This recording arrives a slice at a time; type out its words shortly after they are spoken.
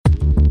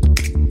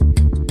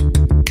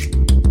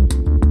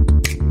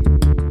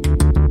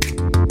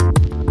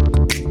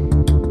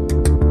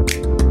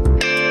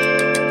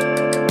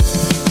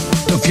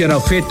je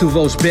nou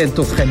virtuoos bent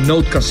of geen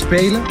noot kan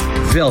spelen,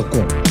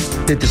 welkom.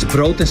 Dit is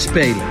Brood en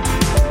Spelen.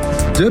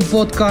 De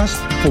podcast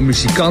voor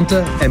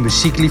muzikanten en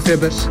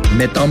muziekliefhebbers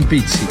met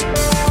ambitie.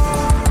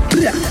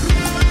 Ja.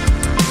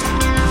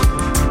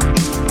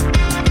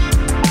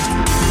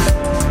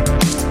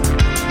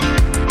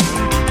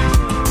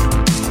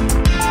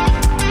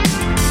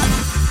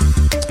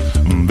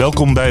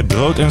 Welkom bij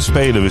Brood en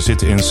Spelen. We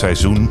zitten in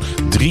seizoen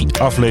 3,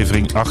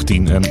 aflevering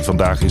 18. En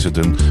vandaag is het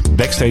een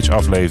Backstage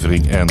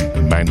aflevering.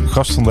 En mijn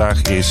gast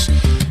vandaag is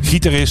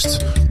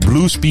gitarist,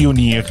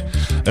 bluespionier,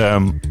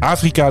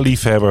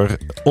 Afrika-liefhebber,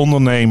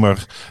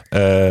 ondernemer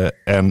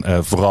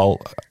en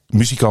vooral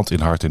muzikant in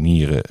hart en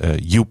nieren,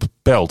 Joep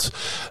Pelt.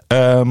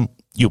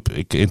 Joep,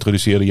 ik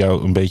introduceerde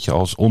jou een beetje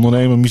als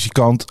ondernemer,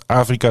 muzikant,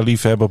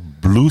 Afrika-liefhebber,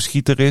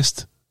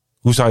 bluesgitarist.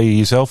 Hoe zou je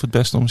jezelf het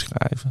beste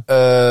omschrijven?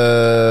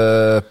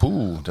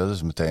 Dat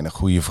is meteen een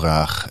goede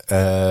vraag.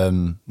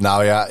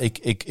 Nou ja,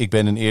 ik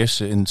ben in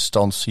eerste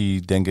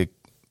instantie denk ik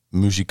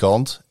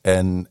muzikant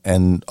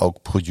en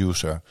ook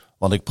producer.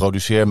 Want ik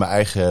produceer mijn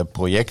eigen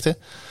projecten.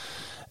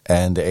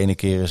 En de ene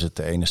keer is het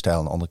de ene stijl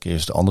en de andere keer is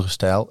het de andere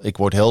stijl. Ik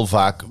word heel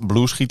vaak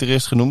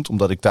bluesgitarist genoemd,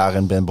 omdat ik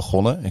daarin ben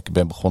begonnen. Ik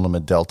ben begonnen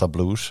met Delta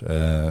Blues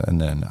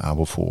en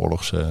oude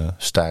vooroorlogse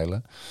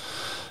stijlen.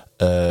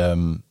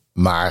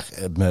 Maar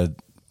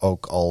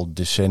ook al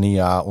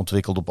decennia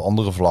ontwikkeld op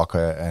andere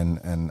vlakken.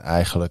 En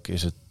eigenlijk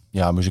is het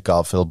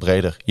muzikaal veel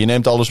breder. Je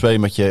neemt alles mee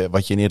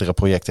wat je in eerdere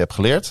projecten hebt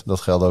geleerd.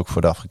 Dat geldt ook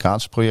voor de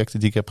Afrikaanse projecten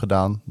die ik heb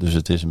gedaan. Dus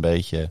het is een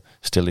beetje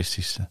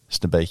stilistisch. Het is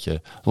een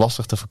beetje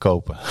lastig te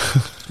verkopen.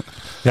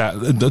 Ja,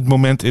 het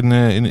moment in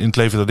het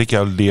leven dat ik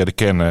jou leerde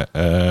kennen,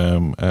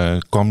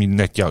 kwam je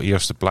net jouw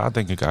eerste plaat,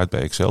 denk ik, uit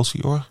bij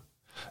Excelsior?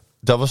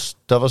 Dat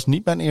was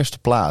niet mijn eerste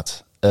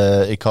plaat.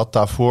 Ik had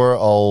daarvoor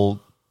al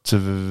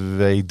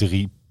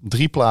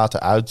 3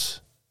 platen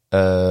uit.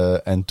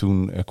 En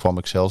toen kwam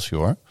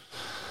Excelsior.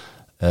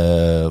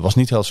 Was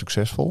niet heel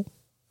succesvol.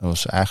 Dat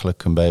was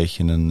eigenlijk een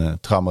beetje een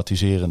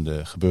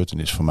traumatiserende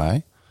gebeurtenis voor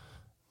mij.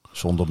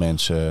 Zonder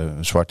mensen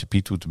een zwarte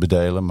piet toe te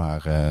bedelen.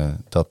 Maar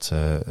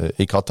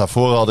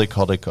daarvoor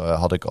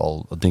had ik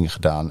al dingen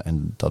gedaan.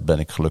 En dat ben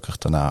ik gelukkig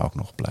daarna ook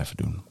nog blijven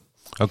doen.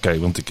 Oké,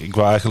 want ik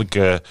wou eigenlijk,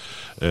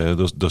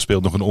 er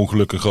speelt nog een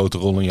ongeluk een grote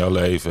rol in jouw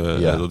leven.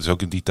 Ja. Dat is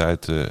ook in die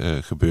tijd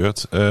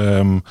gebeurd.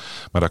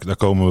 Maar daar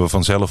komen we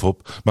vanzelf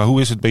op. Maar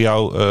hoe is het bij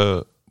jou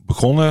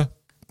begonnen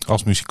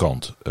als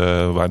muzikant?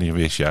 Wanneer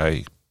wist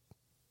jij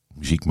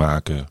muziek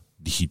maken,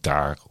 die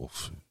gitaar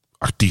of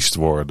artiest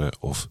worden?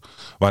 Of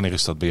wanneer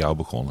is dat bij jou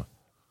begonnen?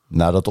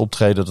 Nou, dat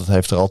optreden, dat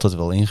heeft er altijd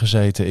wel in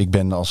gezeten. Ik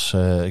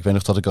weet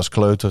nog dat ik als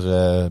kleuter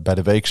bij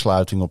de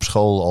weeksluiting op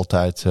school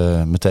altijd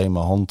meteen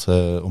mijn hand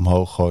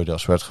omhoog gooide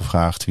als werd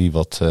gevraagd wie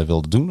wat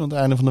wilde doen aan het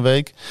einde van de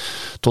week.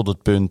 Tot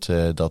het punt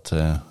dat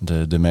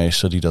de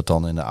meester die dat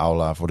dan in de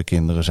aula voor de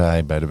kinderen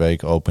zei bij de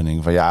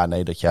weekopening van ja,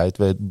 nee, dat jij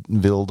het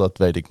wil, dat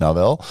weet ik nou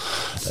wel.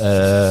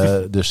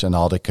 Dus en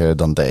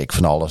dan deed ik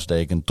van alles.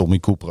 Deed ik een Tommy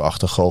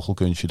Cooper-achtig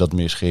goochelkunstje dat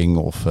misging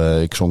of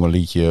ik zong een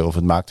liedje of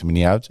het maakte me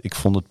niet uit. Ik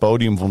vond het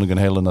podium een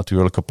hele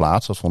natuurlijke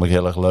plaats. Dat vond ik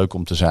heel erg leuk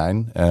om te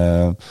zijn.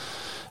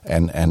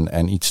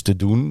 En iets te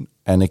doen.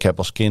 En ik heb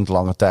als kind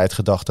lange tijd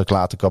gedacht dat ik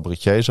later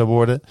cabaretier zou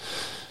worden.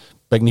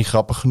 Ben ik niet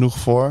grappig genoeg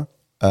voor.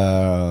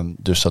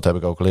 Dus dat heb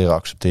ik ook leren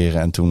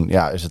accepteren. En toen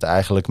is het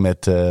eigenlijk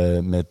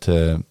met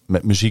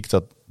muziek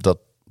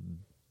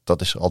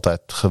dat is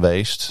altijd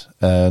geweest.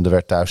 Er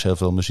werd thuis heel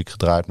veel muziek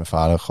gedraaid. Mijn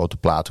vader een grote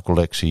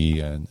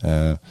platencollectie.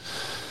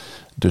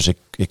 Dus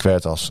ik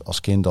werd als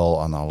kind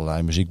al aan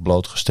allerlei muziek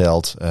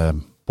blootgesteld.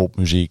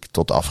 Popmuziek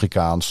tot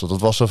Afrikaans. Dat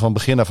was er van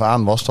begin af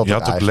aan. Was dat je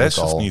had ook les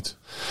al. Of niet?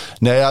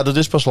 Nee, ja, dat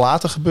is pas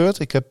later gebeurd.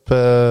 Ik heb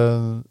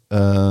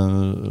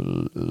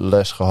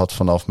les gehad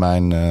vanaf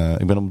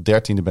ik ben op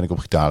 13e ben ik op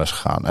gitaarles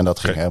gegaan. En dat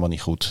ging helemaal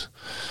niet goed.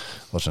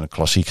 Ik was een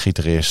klassiek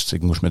gitarist.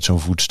 Ik moest met zo'n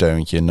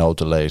voetsteuntje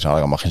noten lezen. Had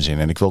ik allemaal geen zin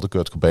in. Ik wilde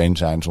Kurt Cobain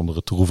zijn zonder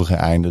het droevige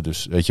einde.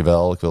 Dus weet je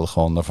wel, ik wilde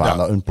gewoon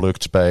Nirvana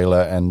Unplugged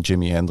spelen en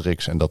Jimi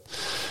Hendrix. En dat,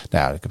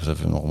 ik heb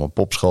even nog op een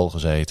popschool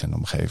gezeten. En op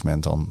een gegeven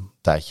moment dan een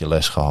tijdje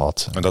les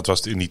gehad. En dat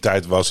was in die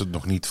tijd was het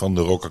nog niet van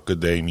de Rock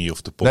Academie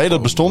of de pop. Nee,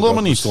 dat bestond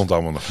allemaal niet. Bestond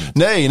allemaal nog niet.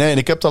 Nee. En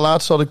ik heb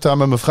laatst had ik daar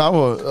met mijn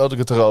vrouw had ik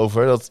het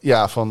erover. Dat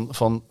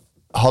van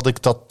had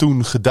ik dat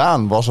toen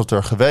gedaan, was het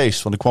er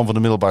geweest. Want ik kwam van de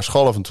middelbare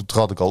school af en toen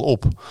trad ik al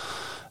op.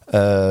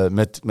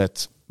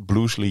 Met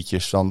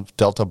bluesliedjes, dan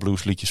Delta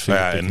bluesliedjes.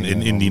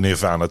 In die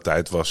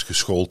Nirvana-tijd was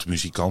geschoold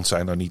muzikant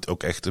zijn dan niet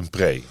ook echt een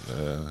pre?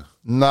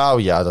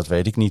 Nou ja, dat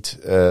weet ik niet.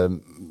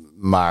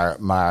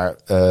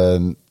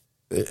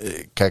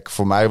 Kijk,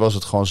 voor mij was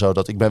het gewoon zo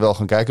dat ik ben wel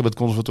gaan kijken bij het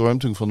conservatorium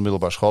toen ik van de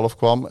middelbare school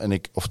afkwam.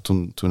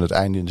 Toen het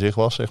einde in zich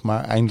was, zeg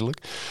maar,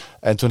 eindelijk.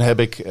 En toen heb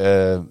ik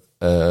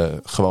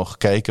gewoon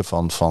gekeken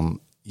van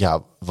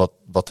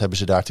wat hebben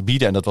ze daar te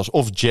bieden? En dat was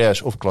of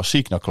jazz of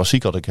klassiek. Nou,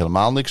 klassiek had ik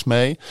helemaal niks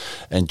mee.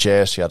 En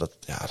jazz, dat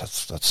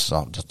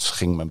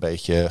ging me een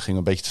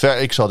beetje te ver.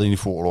 Ik zat in die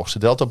vooroorlogse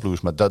Delta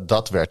Blues, maar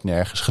dat werd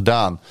nergens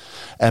gedaan.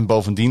 En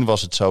bovendien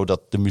was het zo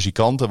dat de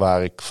muzikanten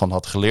waar ik van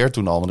had geleerd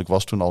toen al, want ik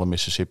was toen al in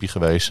Mississippi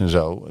geweest en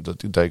zo. Dat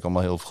deed ik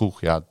allemaal heel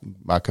vroeg. Ja, ik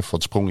maak even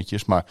wat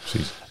sprongetjes, maar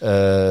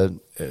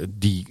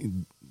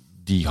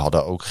die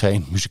hadden ook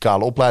geen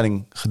muzikale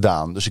opleiding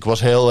gedaan. Dus ik was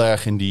heel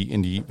erg in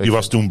die Je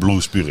was toen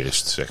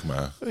bluespurist, zeg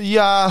maar.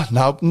 Ja,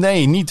 nou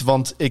nee, niet.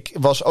 Want ik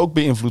was ook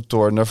beïnvloed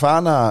door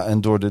Nirvana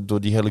en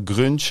door die hele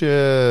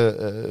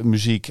grunge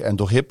muziek en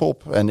door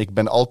hiphop. En ik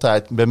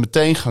ben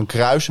meteen gaan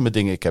kruisen met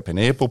dingen. Ik heb in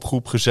een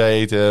hiphopgroep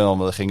gezeten.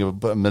 We gingen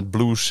met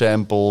blues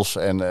samples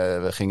en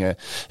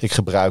ik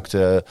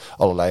gebruikte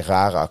allerlei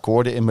rare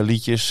akkoorden in mijn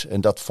liedjes.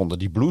 En dat vonden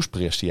die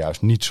bluespuristen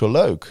juist niet zo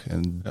leuk.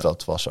 En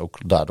dat was ook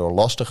daardoor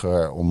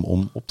lastiger om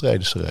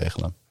optredens te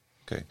regelen.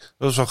 Oké.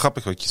 Dat is wel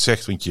grappig wat je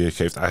zegt, want je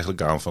geeft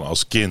eigenlijk aan van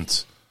als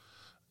kind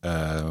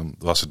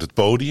was het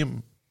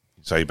podium.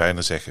 Zou je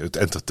bijna zeggen, het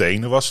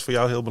entertainen was voor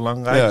jou heel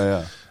belangrijk.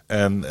 Ja.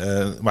 En,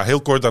 maar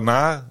heel kort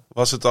daarna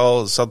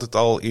zat het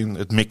al in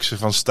het mixen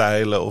van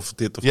stijlen of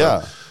dit of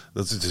dat.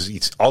 Dat is dus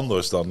iets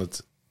anders dan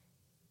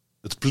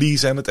het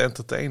pleasen en het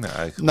entertainen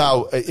eigenlijk.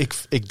 Nou,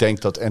 ik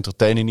denk dat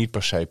entertainen niet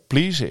per se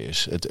pleasen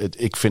is.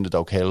 Ik vind het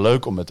ook heel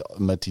leuk om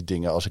met die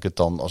dingen, als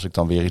ik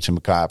dan weer iets in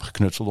elkaar heb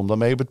geknutseld, om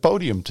daarmee op het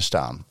podium te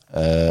staan.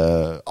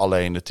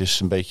 Alleen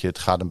het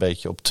gaat een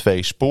beetje op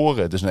twee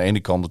sporen. Dus aan de ene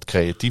kant het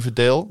creatieve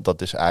deel.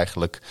 Dat is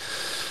eigenlijk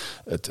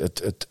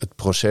het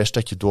proces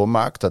dat je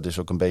doormaakt. Dat is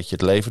ook een beetje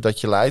het leven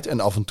dat je leidt. En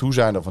af en toe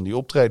zijn er van die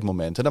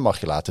optreedmomenten. Dan mag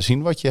je laten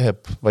zien wat je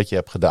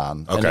hebt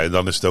gedaan. Oké,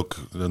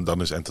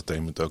 dan is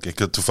entertainment ook.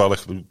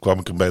 Toevallig kwam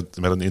ik er met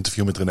een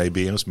interview met René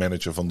Berens,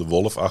 manager van De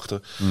Wolf,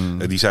 achter.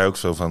 En die zei ook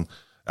zo van,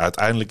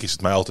 uiteindelijk is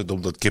het mij altijd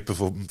om dat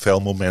kippenvel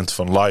moment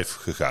van live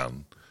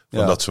gegaan.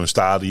 Van dat zo'n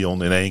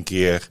stadion in één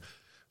keer,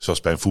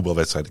 zoals bij een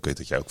voetbalwedstrijd, ik weet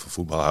dat jij ook van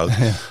voetbal houdt.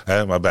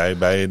 Hè, maar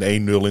bij een 1-0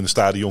 in een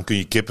stadion kun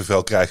je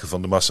kippenvel krijgen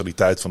van de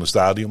massaliteit van een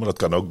stadion. Maar dat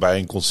kan ook bij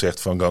een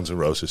concert van Guns N'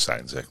 Roses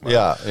zijn, zeg maar.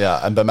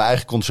 Ja, en bij mijn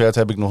eigen concert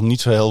heb ik nog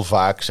niet zo heel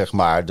vaak, zeg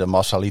maar, de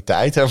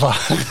massaliteit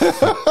ervaren.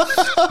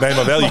 Nee,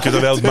 maar wel, je kunt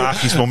er wel het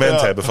magisch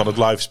moment hebben van het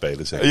live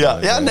spelen, zeg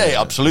maar. Nee,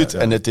 absoluut. Ja.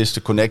 En het is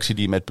de connectie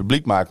die je met het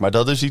publiek maakt. Maar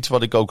dat is iets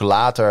wat ik ook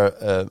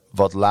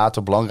wat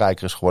later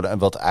belangrijker is geworden. En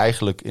wat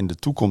eigenlijk in de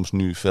toekomst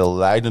nu veel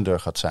leidender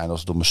gaat zijn als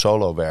het om mijn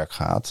solo-werk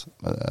gaat.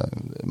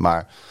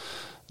 Maar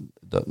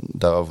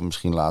daarover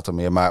misschien later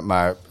meer.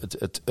 Maar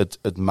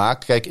het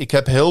maakt... Kijk, ik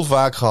heb heel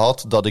vaak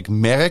gehad dat ik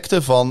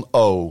merkte van,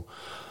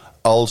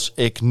 als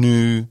ik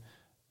nu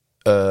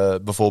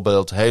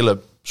bijvoorbeeld hele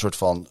soort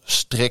van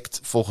strikt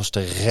volgens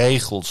de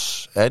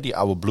regels die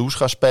oude blues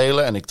ga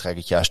spelen en ik trek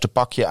het juiste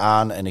pakje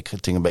aan en ik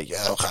ging een beetje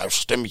gaaf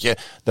stemmetje,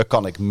 dan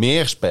kan ik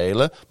meer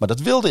spelen, maar dat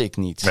wilde ik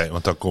niet. Nee,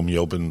 want dan kom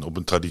je op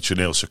een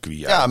traditioneel circuit.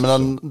 Ja, maar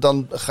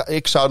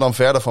ik zou dan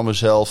verder van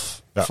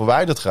mezelf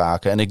verwijderd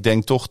raken. En ik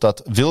denk toch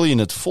dat, wil je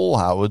het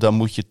volhouden, dan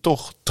moet je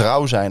toch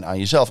trouw zijn aan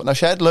jezelf. En als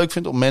jij het leuk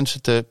vindt om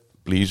mensen te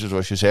pleasen,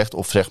 zoals je zegt,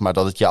 of zeg maar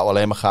dat het jou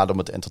alleen maar gaat om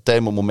het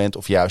entertainment moment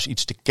of juist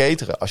iets te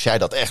cateren. Als jij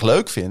dat echt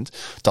leuk vindt,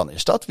 dan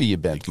is dat wie je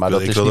bent.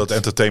 Ik wil dat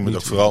entertainment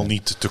ook vooral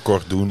niet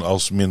tekort doen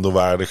als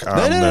minderwaardig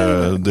aan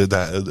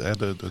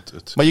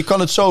maar je kan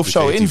het zo of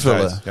zo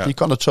invullen. Ja. Je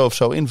kan het zo of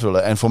zo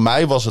invullen. En voor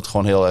mij was het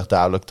gewoon heel erg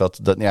duidelijk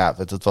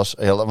het was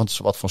heel, want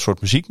wat voor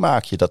soort muziek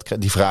maak je?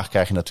 Die vraag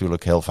krijg je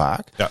natuurlijk heel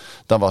vaak. Ja.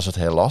 Dan was het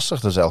heel lastig.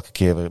 Dat is elke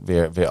keer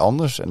weer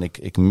anders. En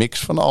ik mix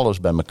van alles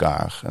bij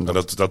elkaar. En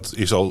dat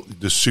is al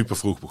dus super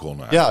vroeg begonnen.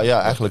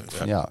 Eigenlijk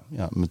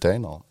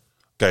meteen al.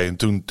 Oké, en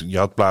toen je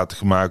had platen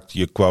gemaakt,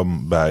 je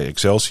kwam bij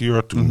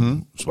Excelsior.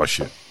 Toen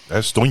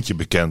stond je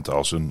bekend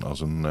als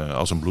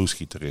een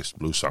bluesgitarist,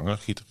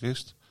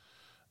 blueszanger-gitarist.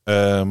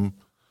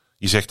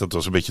 Je zegt dat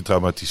was een beetje een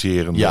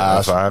traumatiserende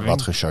ervaring.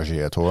 Wat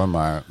gechargeerd hoor,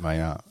 maar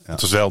ja.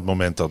 Het was wel het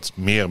moment dat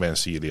meer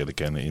mensen je leerden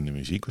kennen in de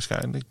muziek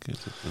waarschijnlijk.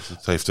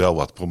 Het heeft wel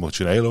wat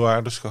promotionele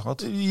waardes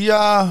gehad.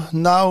 Ja,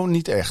 nou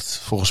niet echt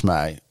volgens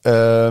mij.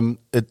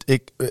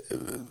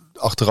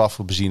 Achteraf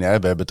bezien, we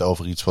hebben het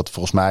over iets wat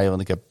volgens mij,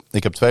 want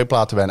ik heb 2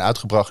 platen bij hen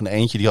uitgebracht en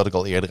eentje die had ik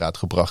al eerder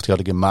uitgebracht. Die had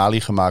ik in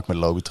Mali gemaakt met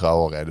Lobby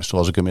Traoré. Dus toen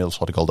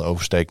had ik al de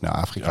oversteek naar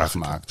Afrika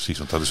gemaakt. Precies,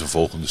 want dat is een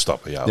volgende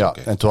stap.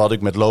 En toen had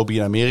ik met Lobby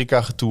in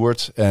Amerika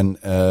getoerd en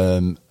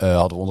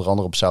hadden we onder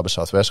andere op South by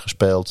Southwest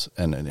gespeeld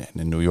en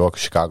in New York,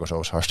 Chicago, zo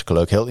was hartstikke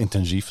leuk, heel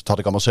intensief. Dat had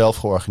ik allemaal zelf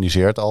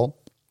georganiseerd al.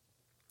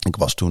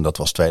 Dat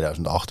was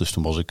 2008, dus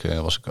toen was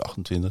ik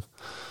 28.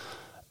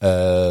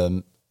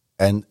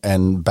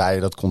 En bij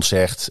dat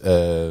concert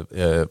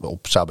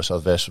op South by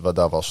Southwest,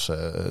 daar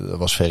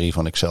was Ferry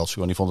van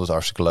Excelsior. En die vond het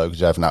hartstikke leuk. Die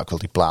zei van, ik wil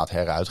die plaat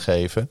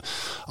heruitgeven.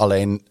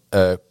 Alleen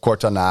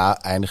kort daarna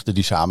eindigde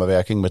die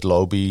samenwerking met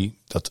Lobby.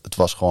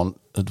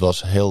 Het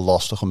was heel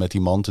lastig om met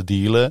die man te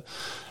dealen.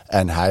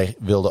 En hij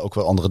wilde ook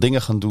wel andere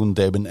dingen gaan doen.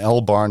 Deben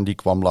Elbarn, die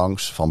kwam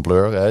langs van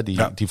Blur.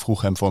 Die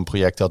vroeg hem voor een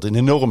project, had een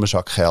enorme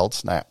zak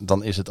geld. Nou ja,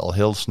 dan is het al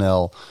heel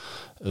snel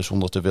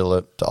zonder te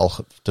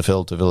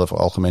veel te willen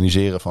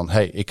veralgemeniseren van...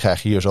 hey, ik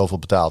krijg hier zoveel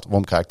betaald.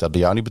 Waarom krijg ik dat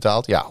bij jou niet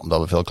betaald? Ja,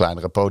 omdat we veel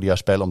kleinere podia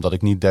spelen. Omdat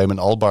ik niet Damon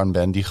Albarn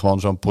ben die gewoon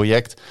zo'n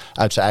project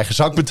uit zijn eigen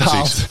zak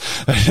betaalt.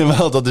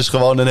 Wel, dat is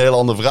gewoon een heel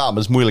ander verhaal.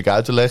 Dat is moeilijk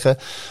uit te leggen.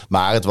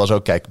 Maar het was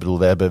ook, kijk, ik bedoel,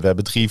 we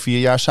hebben 3-4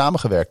 jaar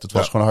samengewerkt. Het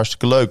was gewoon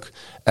hartstikke leuk.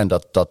 En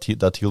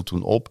dat hield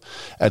toen op.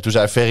 En toen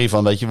zei Ferry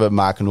van, weet je, we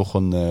maken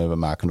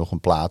nog een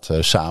plaat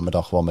samen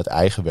dan gewoon met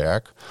eigen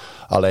werk.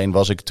 Alleen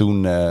was ik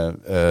toen...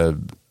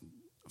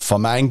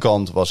 van mijn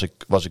kant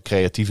was ik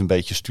creatief een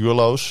beetje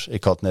stuurloos.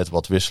 Ik had net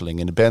wat wisseling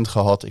in de band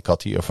gehad. Ik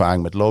had die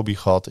ervaring met lobby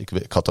gehad.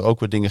 Ik had er ook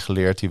weer dingen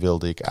geleerd. Die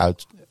wilde ik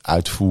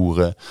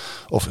uitvoeren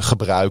of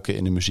gebruiken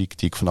in de muziek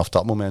die ik vanaf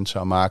dat moment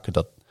zou maken.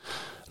 Dat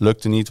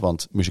lukte niet,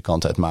 want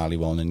muzikanten uit Mali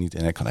wonen niet.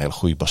 En ik had een hele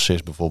goede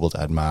bassist bijvoorbeeld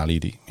uit Mali.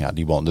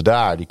 Die woonde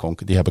daar. Die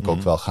heb ik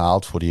ook wel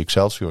gehaald voor die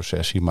Excelsior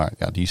sessie. Maar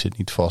ja, die zit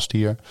niet vast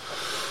hier.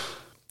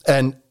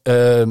 En...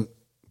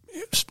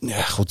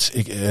 ja, goed,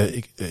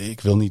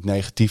 ik wil niet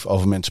negatief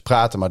over mensen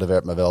praten, maar er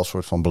werd me wel een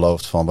soort van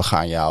beloofd van we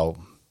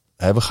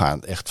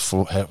gaan echt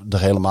er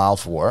helemaal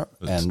voor.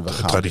 En we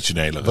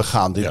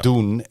gaan dit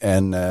doen.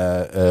 En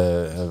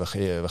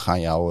we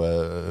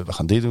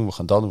gaan dit doen, we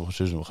gaan dat doen,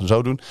 we gaan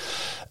zo doen.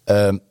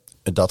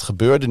 Dat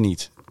gebeurde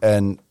niet.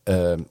 En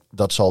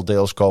dat zal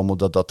deels komen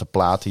dat de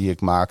plaat die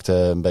ik maakte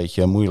een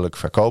beetje moeilijk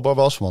verkoopbaar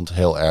was, want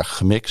heel erg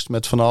gemixt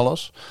met van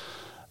alles.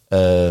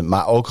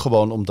 Maar ook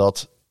gewoon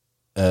omdat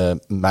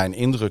mijn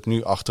indruk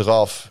nu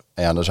achteraf...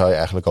 Ja, dan zou je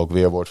eigenlijk ook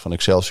weerwoord van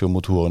Excelsior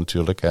moeten horen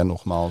natuurlijk. Hè.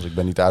 Nogmaals, ik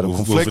ben niet uit een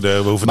conflict. We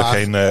hoeven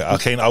er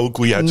geen oude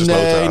koeien uit de sloot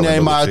te halen.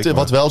 Nee, maar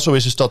wat wel zo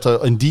is dat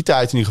er in die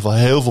tijd in ieder geval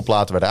heel veel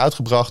platen werden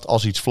uitgebracht.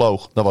 Als iets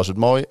vloog, dan was het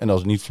mooi. En als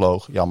het niet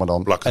vloog, jammer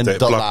dan. Plakte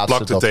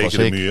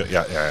tegen de muur.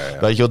 Ja.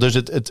 Weet je wel,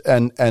 dus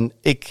en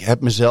ik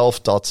heb mezelf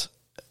dat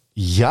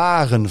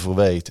jaren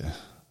verweten.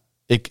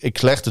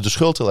 Ik legde de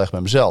schuld heel erg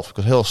bij mezelf. Ik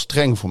was heel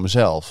streng voor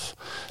mezelf.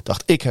 Ik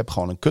dacht, ik heb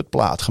gewoon een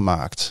kutplaat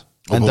gemaakt.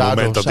 Op het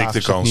moment dat ik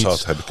de kans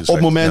had, heb ik het Op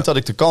het moment dat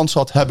ik de kans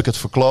had, heb ik het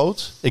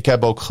verkloot. Ik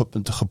heb ook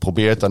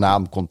geprobeerd daarna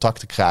om contact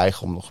te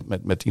krijgen. Om nog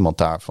met iemand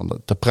daarvan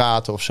te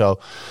praten of zo.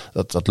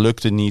 Dat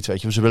lukte niet.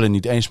 Weet je, ze willen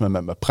niet eens meer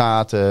met me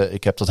praten.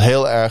 Ik heb dat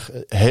heel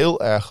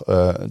erg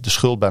de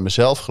schuld bij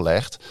mezelf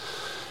gelegd.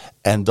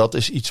 En dat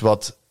is iets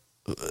wat,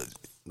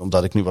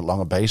 omdat ik nu wat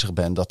langer bezig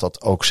ben,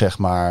 dat ook zeg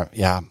maar,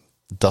 ja,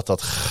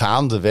 dat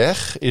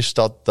gaandeweg is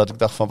dat ik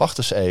dacht van wacht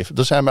eens even.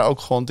 Er zijn mij ook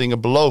gewoon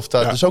dingen beloofd.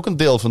 Dat is ook een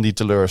deel van die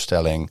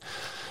teleurstelling.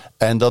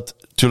 En dat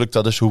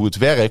is hoe het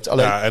werkt.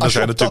 Alleen, ja, en er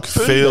zijn natuurlijk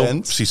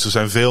er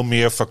zijn veel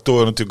meer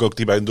factoren natuurlijk ook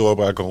die bij een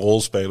doorbraak een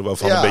rol spelen,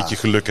 waarvan een beetje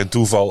geluk en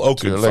toeval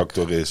ook een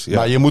factor is.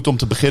 Ja. Maar om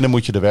te beginnen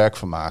moet je er werk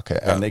van maken.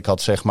 Ja. En ik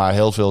had zeg maar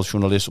heel veel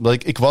journalisten,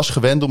 omdat ik was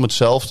gewend om het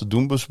zelf te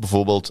doen. Dus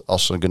bijvoorbeeld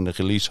als ik een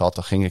release had,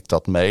 dan ging ik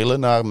dat mailen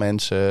naar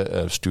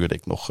mensen. Stuurde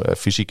ik nog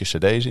fysieke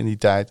cd's in die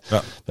tijd. Ja.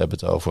 We hebben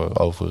het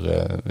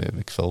over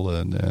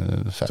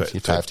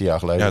 15 jaar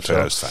geleden. Ja,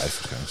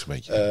 2005 een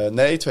beetje.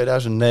 Nee,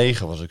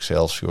 2009 was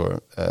Excelsior.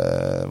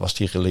 Was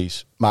die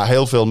release. Maar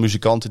heel veel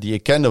muzikanten die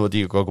ik kende,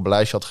 die ik ook op een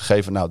lijstje had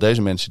gegeven. Nou,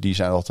 deze mensen die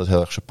zijn altijd heel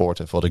erg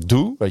supportive wat ik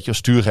doe. Weet je,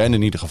 stuur hen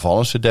in ieder geval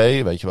een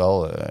cd. Weet je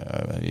wel,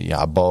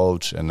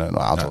 Boots en een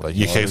aantal.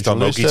 Je geeft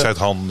dan ook iets uit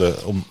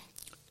handen om.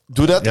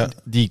 Doe dat. Ja.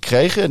 Die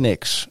kregen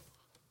niks.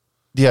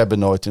 Die hebben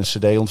nooit een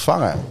cd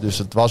ontvangen. Dus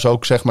het was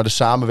ook zeg maar de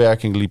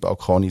samenwerking liep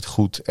ook gewoon niet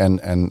goed.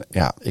 En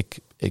ja,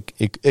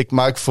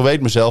 maar ik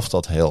verweet mezelf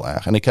dat heel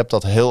erg. En ik heb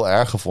dat heel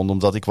erg gevonden,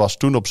 omdat ik was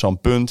toen op zo'n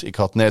punt. Ik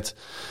had net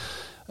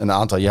een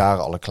aantal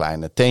jaren alle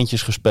kleine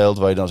tentjes gespeeld,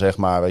 waar je dan zeg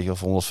maar, weet je,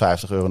 voor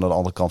 €150 naar de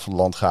andere kant van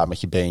het land gaat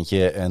met je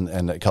beentje.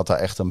 En ik had daar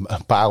echt een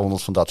paar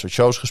honderd van dat soort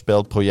shows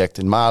gespeeld. Project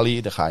in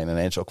Mali, dan ga je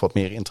ineens ook wat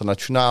meer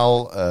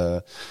internationaal.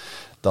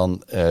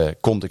 Dan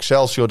komt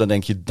Excelsior, dan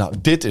denk je, nou,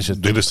 dit is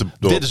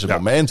het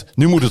moment.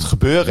 Nu moet het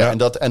gebeuren.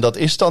 Ja. En dat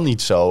is dan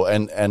niet zo.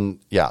 En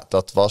ja,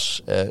 dat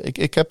was.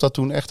 Ik heb dat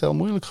toen echt heel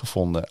moeilijk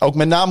gevonden. Ook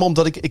met name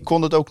omdat ik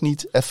kon het ook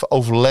niet even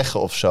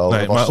overleggen of zo.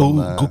 Nee, maar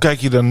hoe kijk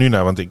je daar nu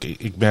naar? Want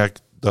ik merk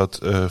dat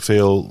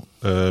veel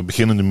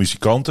beginnende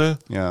muzikanten.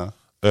 Ja.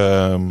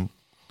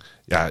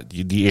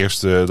 Die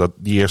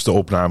eerste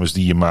opnames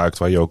die je maakt,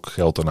 waar je ook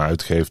geld aan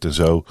uitgeeft en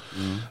zo.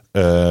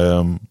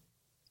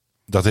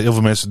 Dat er heel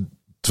veel mensen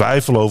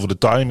twijfelen over de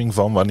timing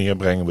van wanneer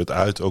brengen we het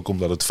uit. Ook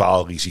omdat het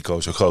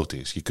faalrisico zo groot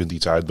is. Je kunt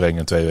iets uitbrengen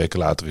en 2 weken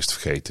later is het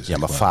vergeten. Ja,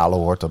 maar falen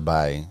hoort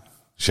erbij.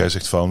 Dus jij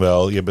zegt van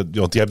wel,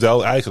 want je hebt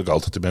wel eigenlijk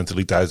altijd de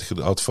mentaliteit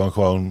gehad van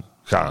gewoon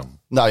gaan.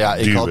 Nou ja,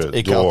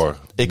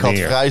 ik had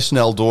vrij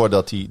snel door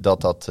dat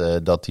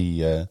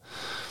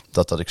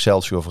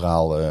Excelsior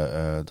verhaal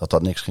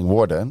dat niks ging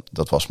worden.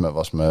 Dat was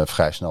me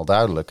vrij snel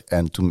duidelijk.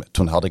 En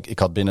toen had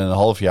ik binnen een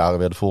half jaar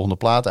weer de volgende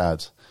plaat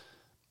uit.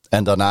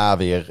 En daarna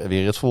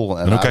weer het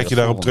volgende. En hoe kijk je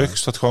daarop terug?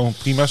 Is dat gewoon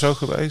prima zo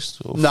geweest?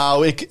 Of?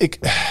 Nou,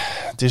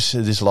 het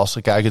is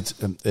lastig. Kijk,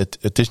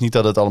 het is niet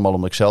dat het allemaal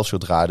om Excelsior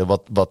draaide.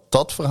 Wat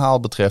dat verhaal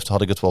betreft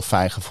had ik het wel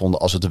fijn gevonden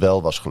als het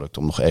wel was gelukt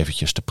om nog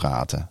eventjes te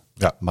praten.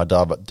 Ja. Maar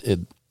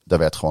Daar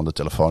werd gewoon de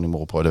telefoon niet meer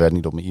op. Er werd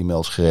niet op mijn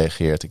e-mails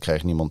gereageerd. Ik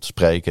kreeg niemand te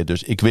spreken.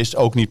 Dus ik wist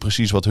ook niet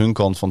precies wat hun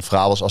kant van het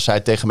verhaal was. Als zij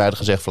tegen mij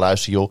hadden gezegd van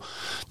luister joh,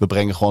 we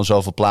brengen gewoon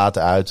zoveel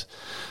platen uit.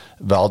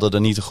 We hadden er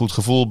niet een goed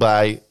gevoel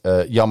bij.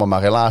 Jammer,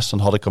 maar helaas, dan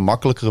had ik er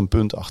makkelijker een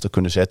punt achter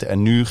kunnen zetten.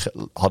 En nu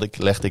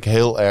legde ik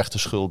heel erg de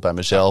schuld bij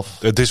mezelf.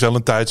 Het is wel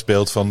een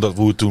tijdsbeeld van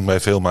hoe het toen bij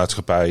veel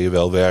maatschappijen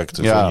wel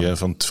werkte. Ja.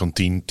 Van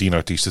 10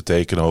 artiesten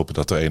tekenen, hopen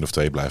dat er 1 of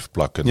 2 blijven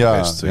plakken. Ja,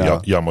 best,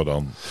 jammer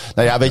dan.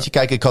 Nou ja, weet je,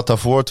 kijk, ik had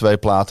daarvoor 3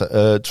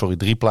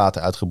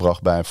 platen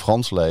uitgebracht bij een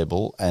Frans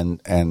label.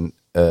 En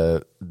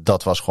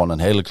dat was gewoon een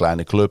hele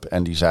kleine club.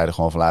 En die zeiden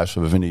gewoon van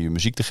luister, we vinden je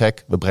muziek te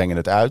gek. We brengen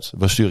het uit.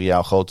 We sturen jou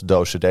een grote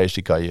doos cd's.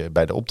 Die kan je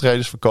bij de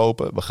optredens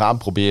verkopen. We gaan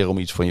proberen om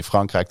iets voor je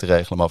Frankrijk te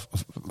regelen. Maar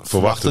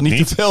verwacht er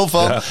niet te veel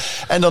van. Ja.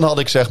 En dan had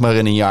ik zeg maar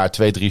in een jaar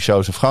 2-3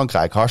 shows in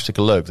Frankrijk.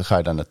 Hartstikke leuk. Dan ga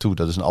je daar naartoe.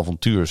 Dat is een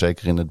avontuur.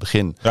 Zeker in het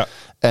begin. Ja.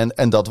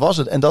 En dat was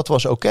het. En dat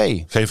was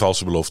oké. Geen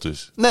valse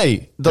beloftes.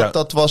 Nee,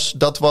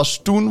 dat was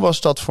toen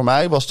was dat voor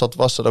mij was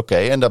dat oké.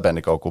 En daar ben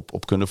ik ook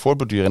op kunnen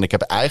voortborduren. En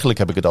eigenlijk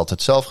heb ik het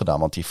altijd zelf gedaan.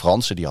 Want die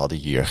Fransen die hadden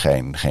hier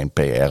geen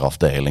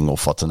PR-afdeling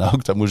of wat dan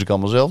ook. Dat moest ik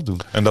allemaal zelf doen.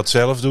 En dat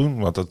zelf doen?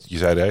 Want je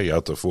zei, je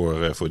had er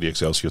voor die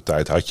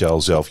Excelsior-tijd had je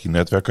al zelf je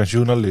netwerk aan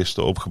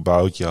journalisten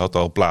opgebouwd. Je had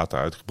al platen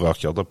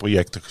uitgebracht. Je had al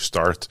projecten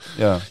gestart.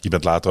 Ja. Je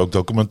bent later ook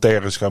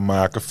documentaires gaan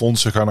maken.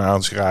 Fondsen gaan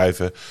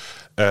aanschrijven.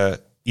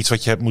 Iets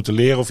wat je hebt moeten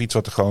leren of iets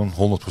wat er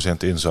gewoon 100%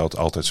 in zat,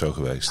 altijd zo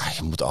geweest?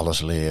 Je moet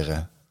alles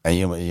leren.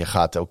 En je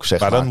gaat ook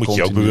zeggen... Maar dan moet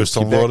je ook bewust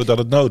van worden dat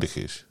het nodig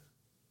is.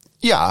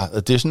 Ja,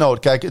 het is nodig.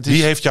 Kijk,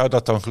 Wie heeft jou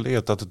dat dan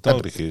geleerd, dat het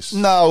nodig is?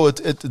 Nou,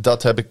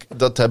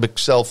 dat heb ik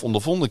zelf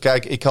ondervonden.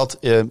 Kijk,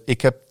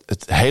 ik heb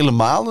het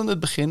helemaal in het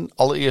begin,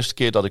 allereerste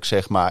keer dat ik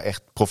zeg maar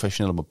echt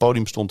professioneel op mijn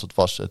podium stond, het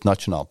was het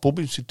Nationaal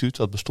Popinstituut,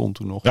 dat bestond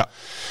toen nog. Ja.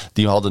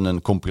 Die hadden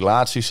een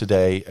compilatie-cd,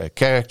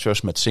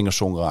 characters met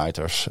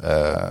singer-songwriters,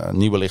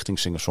 nieuwe lichting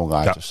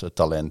singer-songwriters,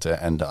 talenten.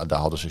 En daar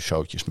hadden ze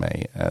showtjes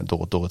mee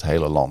door het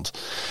hele land.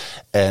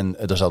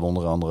 En er zat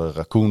onder andere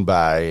Raccoon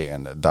bij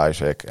en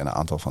Dijsweg en een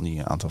aantal van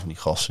die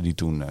gasten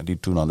die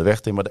toen aan de weg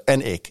timmerden.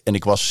 En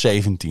ik was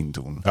 17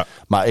 toen. Ja.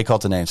 Maar ik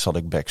had ineens, zat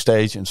ik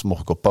backstage en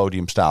mocht ik op het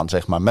podium staan,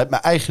 zeg maar, met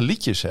mijn eigen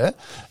liedjes. Hè?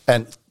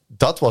 En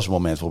dat was een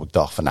moment waarop ik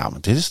dacht van nou,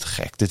 dit is te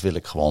gek. Dit wil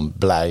ik gewoon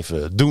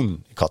blijven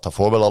doen. Ik had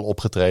daarvoor wel al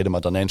opgetreden,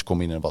 maar dan ineens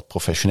kom je in een wat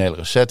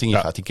professionelere setting. Je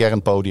gaat die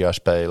kernpodia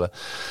spelen.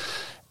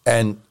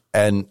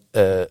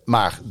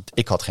 Maar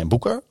ik had geen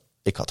boeker.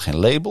 Ik had geen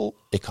label.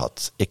 Ik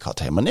had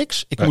helemaal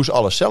niks. Ik moest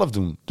alles zelf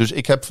doen. Dus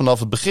ik heb vanaf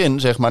het begin,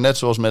 zeg maar, net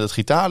zoals met het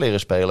gitaar leren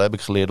spelen, heb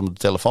ik geleerd om de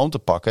telefoon te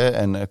pakken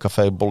en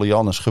Café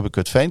Bollejan en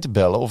Schubbekutveen te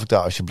bellen of ik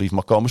daar alsjeblieft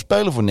mag komen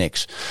spelen voor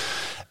niks.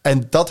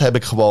 En dat heb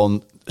ik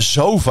gewoon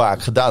zo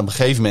vaak gedaan. Op een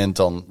gegeven moment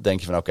dan denk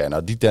je van oké,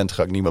 nou die tent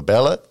ga ik niet meer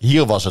bellen.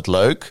 Hier was het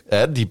leuk.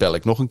 Hè, die bel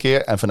ik nog een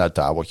keer. En vanuit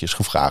daar word je eens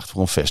gevraagd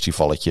voor een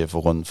festivalletje.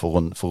 Voor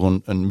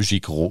een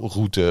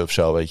muziekroute of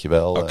zo, weet je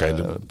wel.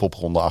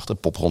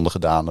 Popronde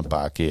gedaan een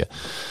paar keer.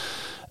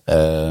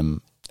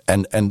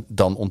 En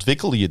dan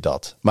ontwikkel je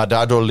dat. Maar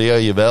daardoor leer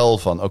je wel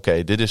van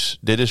oké, dit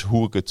is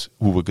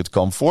hoe ik het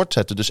kan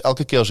voortzetten. Dus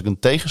elke keer als ik een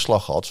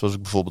tegenslag had, zoals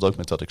ik bijvoorbeeld ook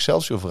met dat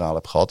Excelsior verhaal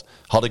heb gehad,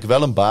 had ik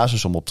wel een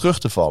basis om op terug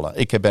te vallen.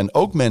 Ik ben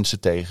ook mensen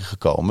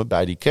tegengekomen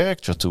bij die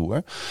Character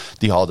Tour.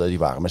 Die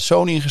waren met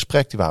Sony in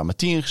gesprek, die waren met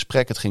 10 in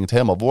gesprek. Het ging het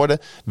helemaal worden.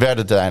 Werd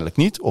het uiteindelijk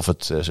niet. Of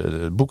het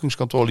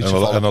boekingskantoor liet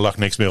vallen. En er lag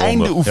niks meer onder.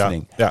 Einde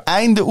oefening. Ja.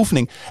 Einde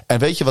oefening. En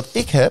weet je wat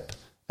ik heb?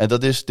 En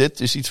dit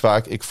is iets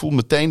waar ik voel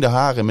meteen de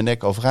haren in mijn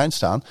nek overeind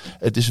staan.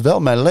 Het is wel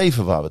mijn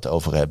leven waar we het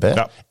over hebben. Hè?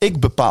 Ja. Ik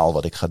bepaal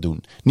wat ik ga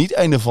doen. Niet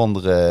een of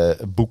andere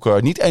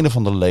boeker, niet een of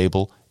ander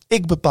label.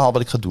 Ik bepaal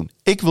wat ik ga doen.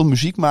 Ik wil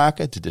muziek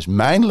maken. Dit is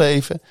mijn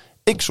leven.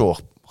 Ik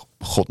zorg,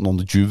 God non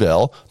de Dieu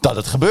wel, dat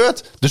het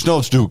gebeurt. Dus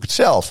noods doe ik het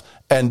zelf.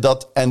 En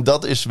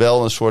dat is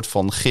wel een soort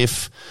van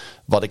gif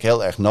wat ik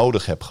heel erg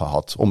nodig heb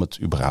gehad om het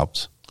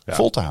überhaupt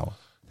vol te houden.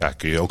 Ja,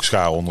 kun je ook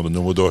scharen onder de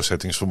noemer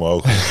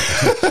doorzettingsvermogen.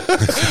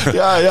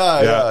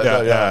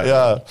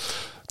 Ja.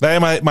 Nee,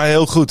 maar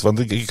heel goed.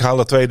 Want ik haal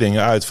er 2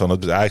 dingen uit. Van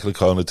het eigenlijk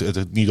gewoon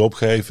het niet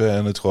opgeven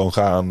en het gewoon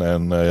gaan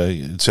en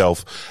het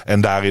zelf.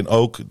 En daarin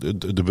ook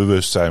de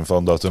bewustzijn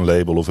van dat een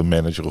label of een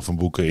manager of een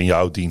boeker in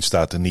jouw dienst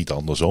staat en niet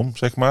andersom,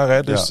 zeg maar.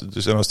 Hè?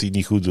 Dus en als die het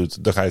niet goed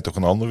doet, dan ga je toch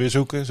een ander weer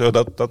zoeken. Zo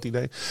dat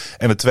idee.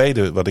 En het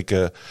tweede, wat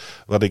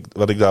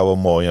ik daar wel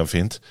mooi aan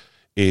vind,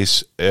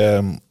 is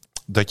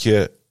dat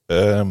je...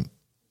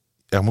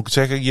 moet ik het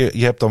zeggen,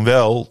 je hebt dan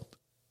wel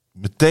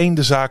meteen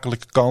de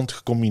zakelijke kant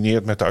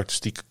gecombineerd met de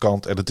artistieke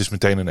kant. En het is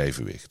meteen een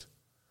evenwicht.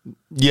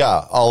 Ja,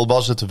 al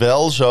was het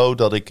wel zo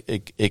dat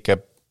ik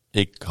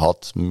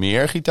had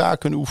meer gitaar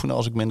kunnen oefenen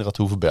als ik minder had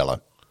hoeven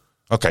bellen.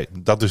 Oké,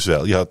 dat dus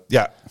wel.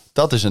 Ja.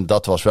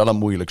 Dat was wel een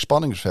moeilijk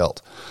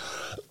spanningsveld.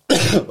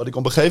 Wat ik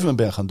op een gegeven moment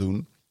ben gaan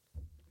doen,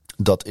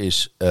 dat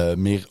is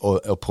meer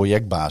op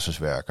projectbasis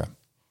werken.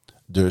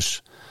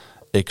 Dus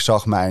ik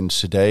zag mijn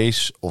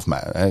cd's,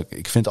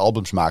 ik vind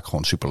albums maken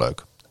gewoon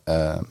superleuk.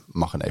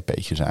 Mag een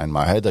EP'tje zijn,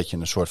 maar dat je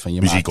een soort van...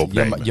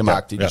 Je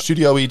maakt in de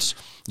studio iets,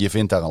 je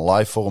vindt daar een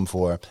live vorm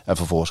voor en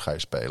vervolgens ga je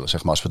spelen.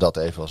 Zeg maar als we dat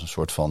even als een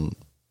soort van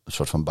een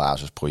soort van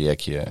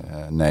basisprojectje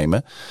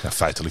nemen. Ja,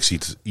 feitelijk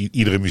ziet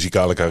iedere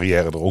muzikale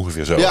carrière er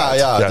ongeveer zo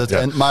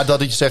uit. Maar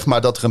dat je zeg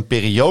maar dat er een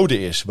periode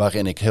is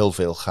waarin ik heel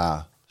veel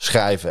ga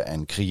schrijven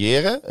en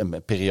creëren.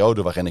 Een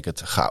periode waarin ik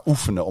het ga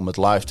oefenen om het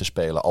live te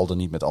spelen, al dan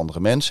niet met andere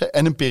mensen.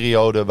 En een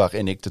periode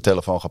waarin ik de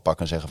telefoon ga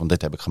pakken en zeggen van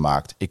dit heb ik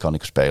gemaakt. Ik kan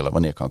spelen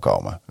wanneer ik kan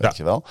komen. Weet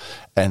je wel?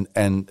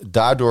 En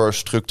daardoor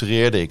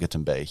structureerde ik het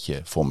een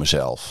beetje voor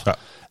mezelf. Ja.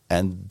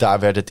 En daar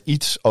werd het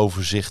iets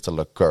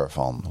overzichtelijker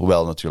van.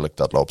 Hoewel natuurlijk,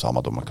 dat loopt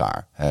allemaal door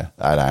elkaar.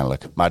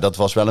 Uiteindelijk. Maar dat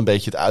was wel een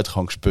beetje het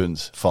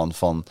uitgangspunt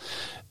van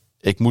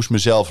ik moest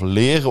mezelf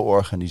leren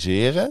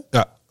organiseren.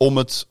 Ja. Om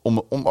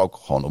ook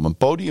gewoon op een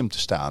podium te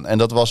staan. En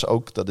dat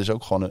is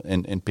ook gewoon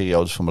in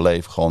periodes van mijn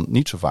leven gewoon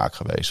niet zo vaak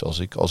geweest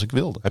als ik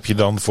wilde. Heb je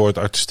dan voor het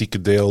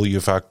artistieke deel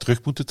je vaak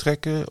terug moeten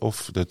trekken?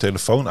 Of de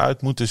telefoon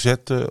uit moeten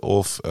zetten?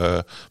 Of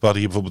we hadden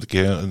hier bijvoorbeeld een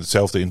keer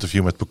hetzelfde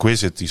interview met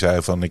Perquisite. Die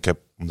zei van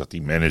omdat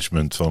hij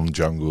management van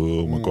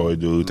Django McCoy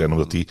doet. En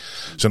omdat hij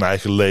zijn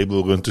eigen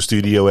label runt, de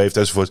studio heeft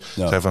enzovoort.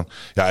 Ja. Zei van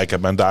ik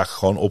heb mijn dagen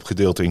gewoon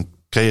opgedeeld in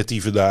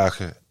creatieve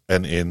dagen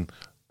en in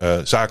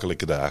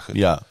zakelijke dagen.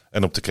 Ja.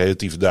 En op de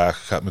creatieve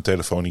dagen gaat mijn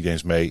telefoon niet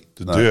eens mee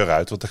de deur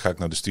uit. Want dan ga ik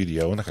naar de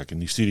studio en dan ga ik in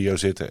die studio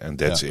zitten en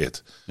that's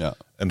it. Ja.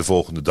 En de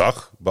volgende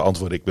dag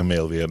beantwoord ik mijn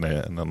mail weer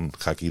en dan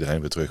ga ik iedereen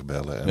weer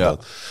terugbellen. En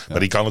maar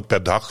die kan het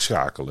per dag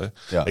schakelen.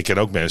 Ja. Ik ken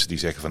ook mensen die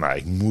zeggen van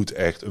ik moet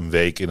echt een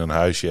week in een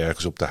huisje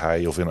ergens op de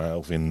hei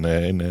of in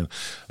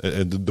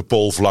de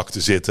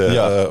Poolvlakte zitten.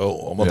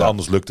 Want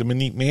anders lukt het me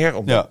niet meer.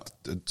 Omdat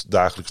het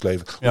dagelijks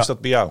leven. Hoe is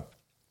dat bij jou?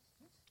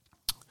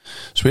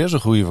 Dat is weer zo'n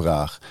goede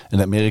vraag. In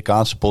de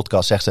Amerikaanse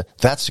podcast zegt ze,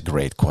 that's a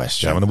great question.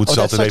 Ja, maar dan moeten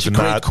ze altijd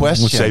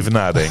even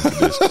nadenken.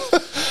 Dus.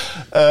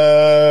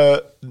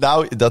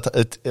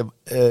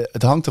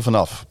 Het hangt er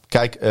vanaf.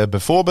 Kijk,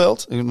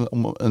 bijvoorbeeld,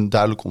 om een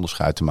duidelijk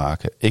onderscheid te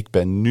maken. Ik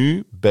ben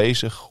nu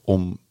bezig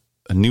om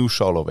een nieuw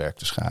solowerk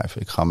te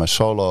schrijven. Ik ga mijn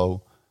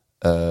solo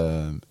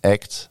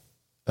act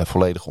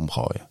volledig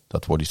omgooien.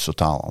 Dat wordt iets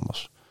totaal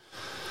anders.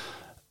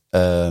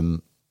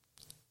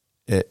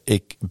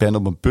 Ik ben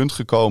op een punt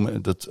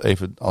gekomen, dat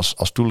even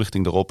als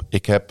toelichting erop.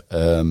 Ik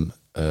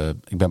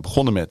ben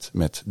begonnen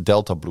met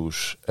Delta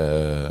Blues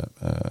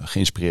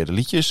geïnspireerde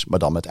liedjes, maar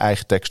dan met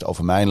eigen tekst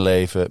over mijn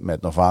leven,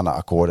 met Nirvana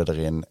akkoorden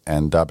erin.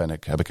 En daar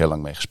heb ik heel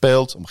lang mee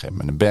gespeeld. Op een gegeven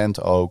moment een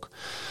band ook.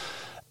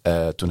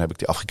 Toen heb ik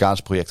die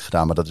Afrikaanse project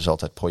gedaan, maar dat is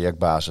altijd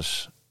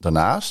projectbasis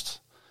daarnaast.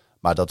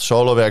 Maar dat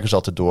solowerk is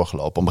altijd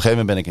doorgelopen. Op een gegeven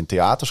moment ben ik in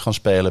theaters gaan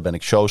spelen. Ben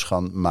ik shows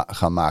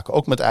gaan maken.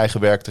 Ook met eigen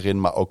werk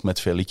erin. Maar ook met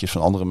veel liedjes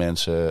van andere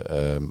mensen.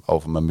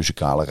 Over mijn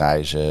muzikale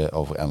reizen.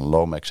 Over Alan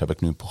Lomax heb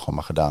ik nu een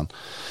programma gedaan.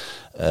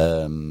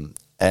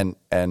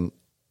 En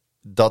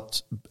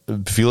dat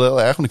beviel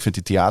heel erg. Want ik vind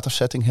die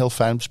theatersetting heel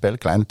fijn om te spelen.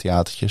 Kleine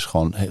theatertjes.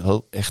 Gewoon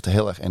echt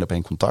heel erg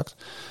 1-op-1 contact.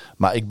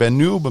 Maar ik ben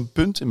nu op een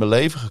punt in mijn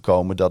leven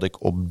gekomen. Dat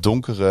ik op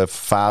donkere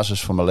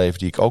fases van mijn leven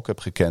die ik ook heb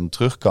gekend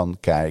terug kan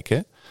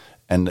kijken.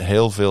 En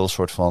heel veel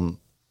soort van,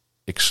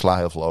 ik sla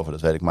heel veel over,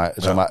 dat weet ik. Maar,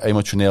 zeg maar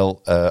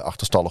emotioneel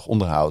achterstallig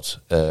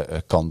onderhoud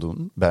kan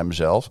doen bij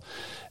mezelf.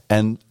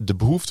 En de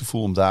behoefte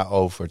voel om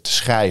daarover te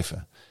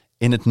schrijven.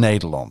 In het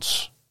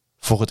Nederlands.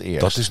 Voor het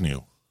eerst. Dat is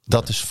nieuw.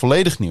 Dat is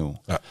volledig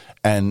nieuw. Ja.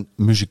 En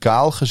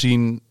muzikaal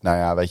gezien,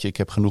 weet je, ik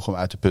heb genoeg om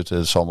uit te putten.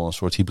 Het zal wel een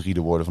soort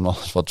hybride worden van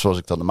alles wat zoals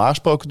ik dat normaal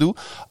gesproken doe.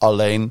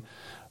 Alleen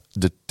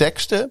de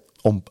teksten,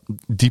 om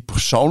die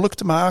persoonlijk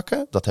te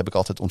maken, dat heb ik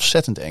altijd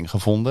ontzettend eng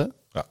gevonden.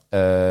 Ja.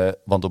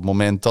 Want op het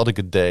moment dat ik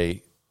het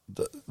deed,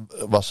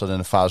 was dat in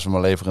een fase van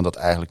mijn leven en dat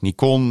eigenlijk niet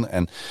kon.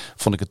 En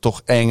vond ik het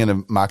toch eng en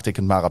dan maakte ik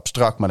het maar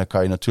abstract. Maar dan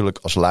kan je natuurlijk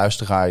als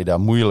luisteraar je daar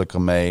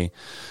moeilijker mee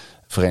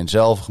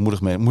vereenzelvigen,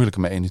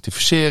 moeilijker mee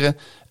identificeren.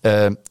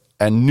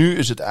 En nu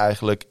is het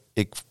eigenlijk,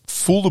 ik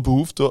voel de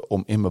behoefte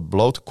om in mijn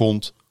blote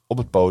kont op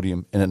het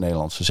podium in het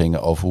Nederlands te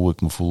zingen over hoe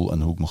ik me voel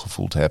en hoe ik me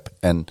gevoeld heb.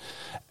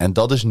 En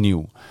dat is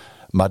nieuw.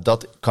 Maar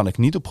dat kan ik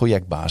niet op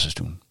projectbasis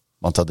doen.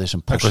 Want dat is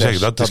een proces.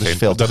 Dat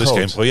is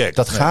geen project.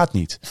 Dat gaat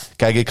niet.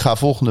 Kijk, ik ga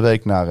volgende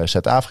week naar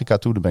Zuid-Afrika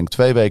toe. Dan ben ik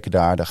 2 weken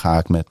daar. Daar ga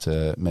ik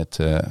met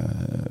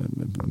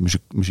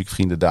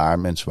muziekvrienden daar.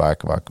 Mensen waar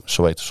ik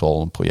Soweto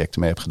Soul een project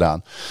mee heb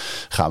gedaan.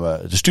 Gaan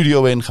we de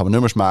studio in. Gaan we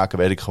nummers maken.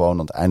 Weet ik gewoon.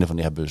 Aan het einde van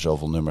die hebben we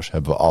zoveel nummers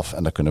hebben we af.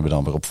 En daar kunnen we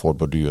dan weer op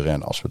voortborduren.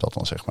 En als we dat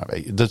dan zeg maar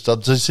weten. Dus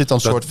dat zit dan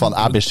een soort van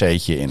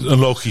ABC'tje in. Een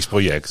logisch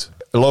project.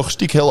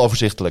 Logistiek heel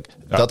overzichtelijk.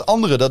 Ja. Dat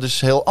andere, dat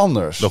is heel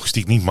anders.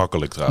 Logistiek niet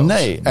makkelijk trouwens.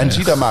 Nee, en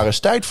zie daar maar eens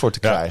tijd voor te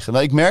krijgen.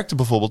 Nou, ik merkte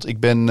bijvoorbeeld, ik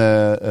ben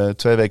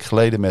 2 weken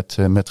geleden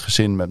met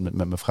gezin, met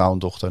mijn vrouw en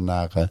dochter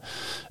naar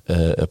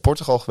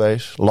Portugal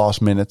geweest.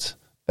 Last minute.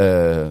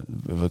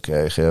 We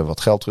kregen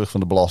wat geld terug van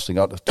de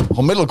belasting.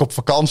 Onmiddellijk op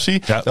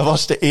vakantie. Ja. Dat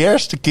was de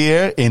eerste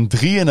keer in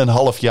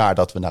 3,5 jaar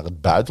dat we naar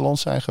het buitenland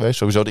zijn geweest.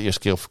 Sowieso de eerste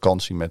keer op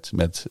vakantie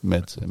met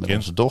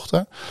onze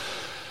dochter.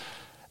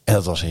 En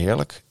dat was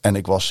heerlijk. En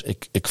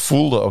ik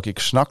voelde ook, ik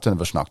snakte, en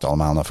we snakten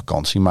allemaal naar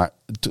vakantie. Maar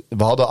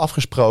we hadden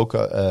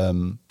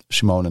afgesproken,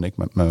 Simone en ik,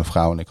 met mijn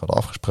vrouw en ik hadden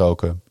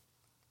afgesproken.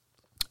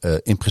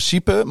 In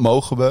principe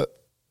mogen we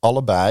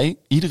allebei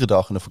iedere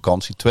dag in de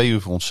vakantie 2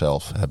 uur voor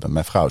onszelf hebben.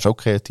 Mijn vrouw is ook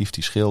creatief,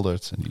 die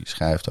schildert en die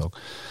schrijft ook.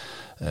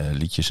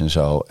 liedjes en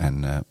zo.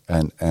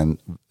 En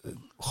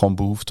gewoon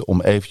behoefte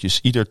om eventjes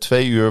ieder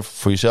 2 uur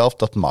voor jezelf,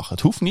 dat mag.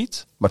 Het hoeft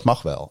niet, maar het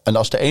mag wel. En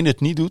als de ene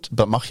het niet doet,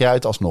 dan mag jij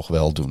het alsnog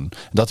wel doen.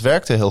 Dat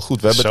werkte heel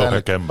goed. We hebben zo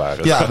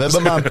herkenbaar. Ja, we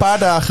hebben maar een paar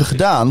dagen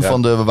gedaan. Ja.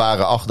 We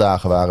waren 8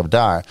 dagen waren we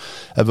daar.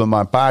 Hebben we maar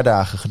een paar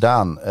dagen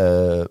gedaan.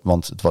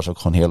 Want het was ook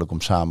gewoon heerlijk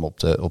om samen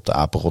op de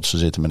apenrots te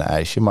zitten met een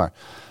ijsje. Maar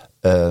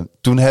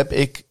toen heb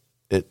ik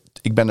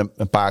ben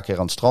een paar keer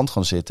aan het strand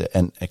gaan zitten.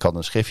 En ik had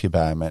een schriftje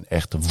bij me. En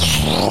echt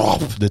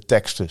de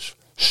teksten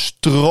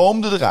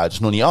stroomden eruit. Het is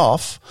nog niet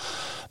af.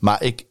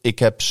 Maar ik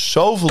heb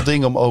zoveel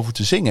dingen om over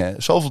te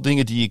zingen. Zoveel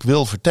dingen die ik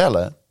wil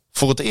vertellen.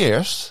 Voor het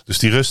eerst. Dus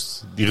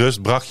die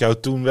rust bracht jou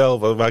toen wel,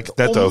 waar ik het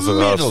net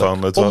over had.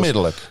 Van, het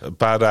onmiddellijk. Was een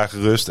paar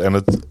dagen rust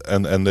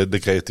en de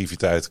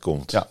creativiteit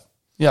komt.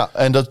 Ja,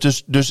 en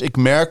dat dus ik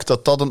merk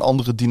dat een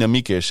andere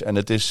dynamiek is. En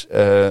het is,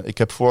 ik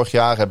heb vorig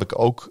jaar heb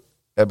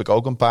ik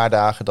ook een paar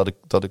dagen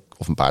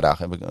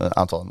heb ik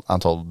een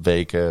aantal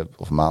weken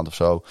of een maand of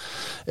zo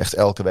echt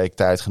elke week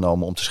tijd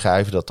genomen om te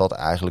schrijven, dat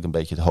eigenlijk een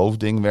beetje het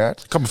hoofdding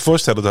werd. Ik kan me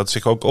voorstellen dat het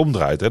zich ook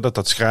omdraait. Hè?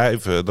 Dat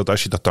schrijven, dat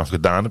als je dat dan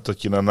gedaan hebt,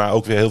 dat je daarna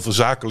ook weer heel veel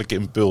zakelijke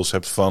impuls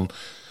hebt van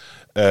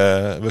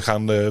we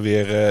gaan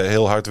weer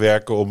heel hard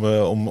werken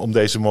om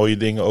deze mooie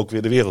dingen ook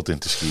weer de wereld in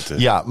te schieten.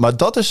 Ja, maar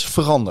dat is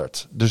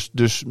veranderd.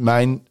 Dus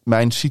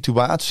mijn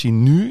situatie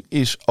nu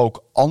is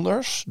ook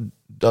anders.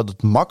 Dat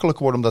het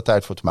makkelijker wordt om daar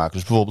tijd voor te maken.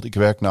 Dus bijvoorbeeld, ik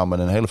werk nou met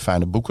een hele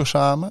fijne boeker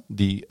samen.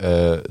 Die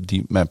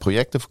mijn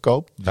projecten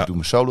verkoopt. Die doet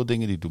mijn solo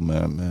dingen. Die doet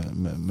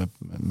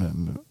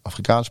mijn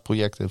Afrikaanse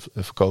projecten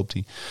verkoopt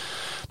die.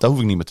 Dat hoef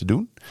ik niet meer te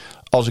doen.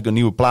 Als ik een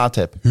nieuwe plaat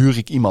heb, huur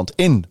ik iemand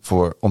in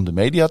om de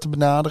media te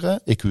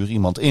benaderen. Ik huur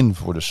iemand in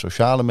voor de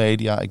sociale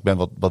media. Ik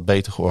ben wat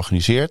beter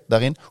georganiseerd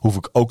daarin. Hoef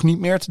ik ook niet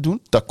meer te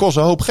doen. Dat kost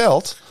een hoop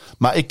geld.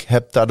 Maar ik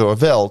heb daardoor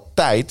wel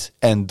tijd.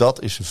 En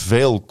dat is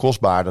veel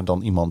kostbaarder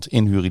dan iemand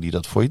inhuren die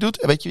dat voor je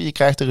doet. En weet je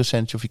krijgt de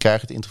recensie of je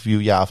krijgt het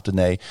interview, ja of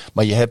nee.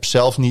 Maar je hebt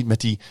zelf niet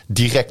met die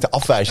directe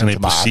afwijzing te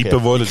maken.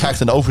 Je krijgt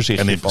een overzicht.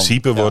 En in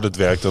principe wordt het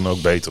werk dan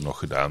ook beter nog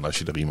gedaan als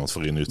je er iemand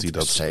voor inhuurt die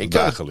dat zeker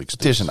dagelijks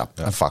doet. Het is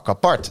een vak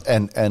apart.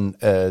 En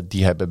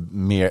die hebben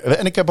meer.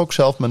 En ik heb ook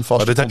zelf mijn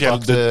vaste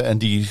contacten en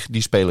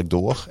die speel ik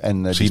door.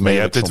 En precies, maar je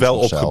hebt dit wel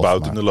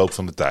opgebouwd in de loop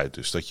van de tijd.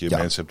 Dus dat je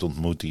mensen hebt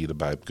ontmoet die je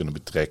erbij hebt kunnen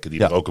betrekken.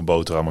 Die er ook een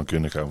boterham aan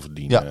kunnen gaan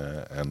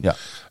verdienen.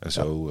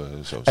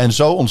 En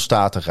zo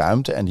ontstaat er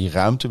ruimte. En die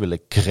ruimte wil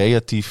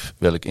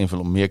ik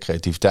invullen om meer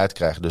creativiteit te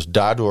krijgen. Dus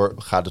daardoor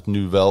gaat het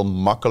nu wel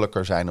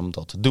makkelijker zijn om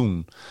dat te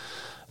doen.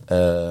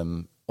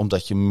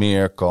 Omdat je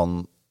meer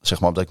kan, zeg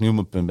maar, omdat ik nu op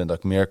het punt ben dat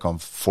ik meer kan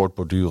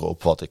voortborduren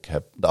op wat ik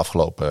heb de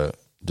afgelopen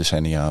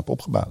decennia heb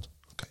opgebouwd.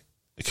 Okay.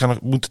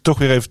 Ik moet toch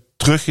weer even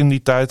terug in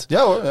die tijd.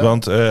 Ja hoor. Ja.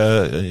 Want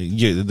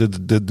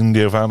de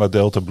Nirvana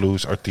Delta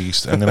Blues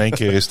artiest. En in één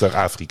keer is er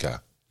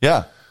Afrika.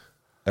 Ja.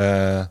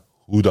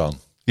 Hoe dan?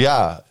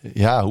 Ja,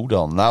 hoe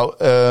dan? Nou,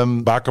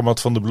 Bakermat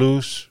van de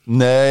blues?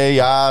 Nee,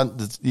 ja.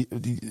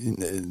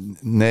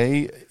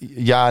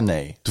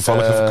 Nee.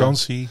 Toevallige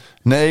vakantie?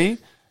 Nee,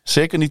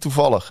 zeker niet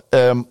toevallig.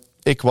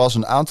 Ik was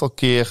een aantal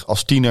keer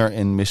als tiener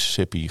in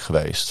Mississippi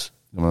geweest.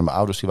 Mijn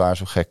ouders die waren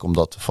zo gek om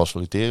dat te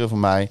faciliteren voor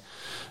mij.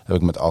 Heb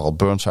ik met Arnold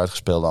Burnside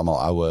gespeeld.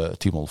 Allemaal oude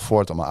Timon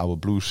Ford. Allemaal oude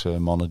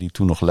bluesmannen die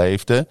toen nog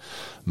leefden.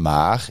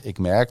 Maar ik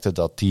merkte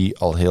dat die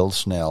al heel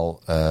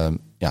snel...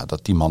 dat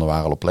die mannen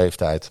waren al op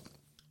leeftijd.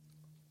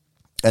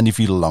 En die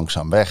vielen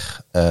langzaam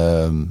weg.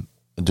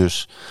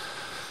 Dus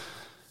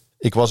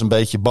ik was een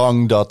beetje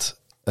bang dat...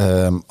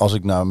 als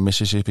ik naar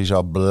Mississippi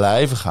zou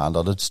blijven gaan...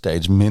 dat het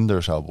steeds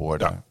minder zou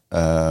worden.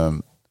 Ja.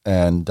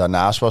 En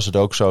daarnaast was het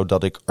ook zo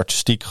dat ik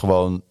artistiek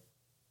gewoon...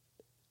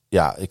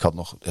 Ja, ik had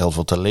nog heel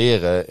veel te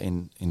leren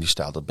in die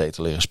staat, dat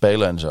beter leren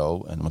spelen en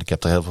zo. Want ik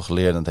heb er heel veel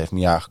geleerd en het heeft me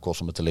jaar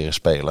gekost om het te leren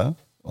spelen.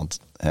 Want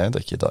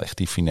dat je dan echt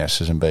die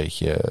finesses een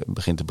beetje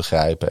begint te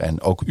begrijpen.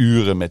 En ook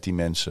uren met die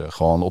mensen,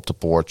 gewoon op de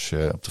porch,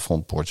 op de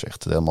frontporch.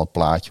 Echt helemaal het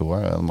plaatje hoor.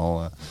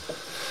 Helemaal,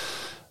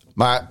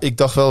 Maar ik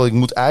dacht wel, ik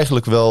moet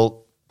eigenlijk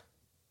wel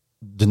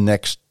de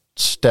next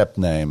step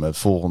nemen. Het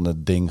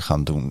volgende ding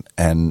gaan doen.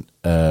 En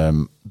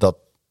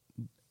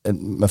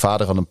En mijn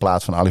vader had een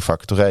plaat van Ali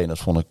Farka Touré. En dat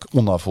vond ik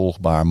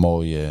onnavolgbaar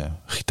mooie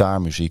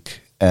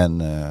gitaarmuziek. En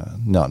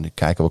nu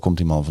kijken, waar komt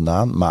die man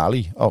vandaan?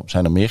 Mali. Oh,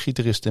 zijn er meer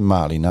gitaristen in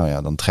Mali? Nou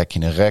ja, dan trek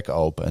je een rek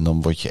open. En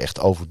dan word je echt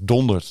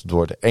overdonderd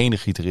door de ene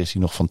gitarist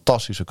die nog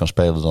fantastischer kan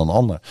spelen dan de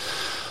ander.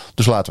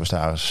 Dus laten we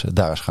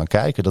daar eens gaan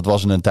kijken. Dat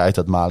was in een tijd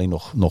dat Mali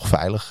nog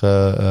veilig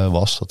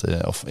was.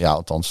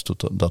 Althans,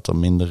 dat er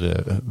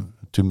minder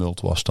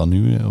tumult was dan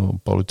nu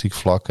op politiek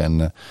vlak.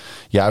 En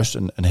juist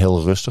een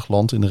heel rustig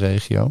land in de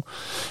regio.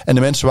 En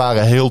de mensen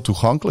waren heel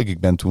toegankelijk. Ik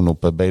ben toen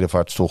op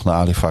bedevaartstocht naar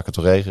Ali Farka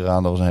Touré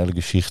gegaan. Dat was een hele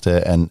geschichte.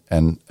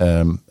 En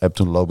heb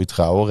toen Lobby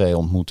Traoré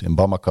ontmoet in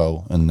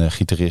Bamako. Een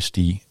gitarist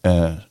die,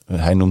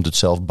 hij noemde het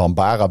zelf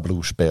Bambara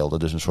Blues speelde.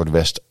 Dus een soort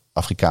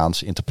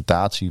West-Afrikaanse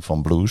interpretatie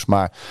van blues.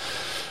 Maar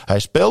hij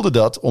speelde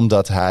dat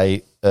omdat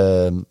hij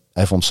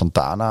vond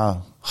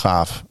Santana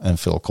gaaf en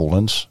Phil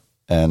Collins.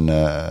 En,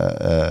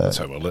 dat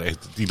zijn wel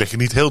die liggen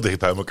niet heel dicht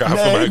bij elkaar voor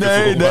mij.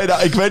 Nee.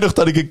 Nou, ik weet nog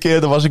dat ik een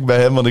keer, dan was ik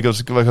bij hem. Want ik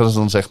was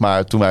dan zeg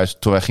maar, toen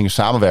wij gingen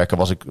samenwerken,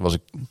 was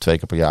ik 2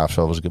 keer per jaar of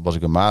zo, was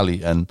ik in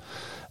Mali. En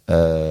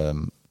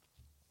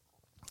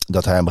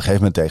dat hij op een gegeven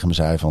moment tegen me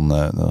zei van,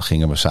 dan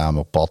gingen we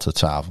samen op pad,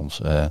 's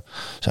avonds.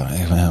 Zo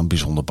even een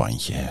bijzonder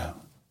bandje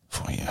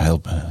voor je.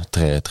 Heel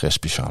très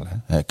speciaal.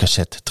 Hè?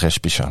 Cassette très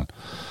speciaal. Ik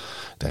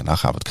dacht, nou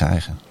gaan we het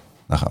krijgen.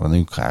 Nou gaan we het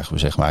nu krijgen. We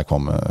zeg maar, ik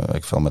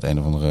kwam met een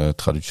of andere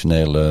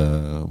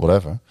traditionele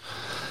whatever.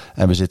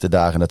 En we zitten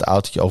daar in het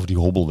autootje over die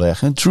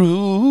hobbelweg. En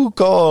True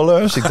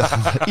Colors. Ik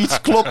dacht,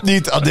 iets klopt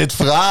niet aan dit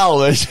verhaal.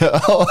 Weet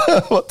je wel.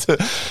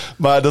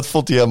 Maar dat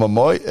vond hij helemaal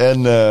mooi.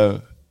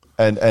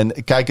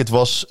 En kijk,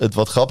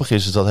 wat grappig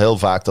is dat heel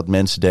vaak dat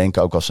mensen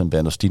denken, ook als ze een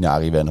band als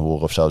Tinariwen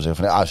horen of zo,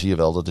 zeggen van, zie je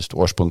wel, dat is de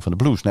oorsprong van de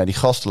blues. Nee, die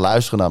gasten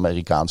luisteren naar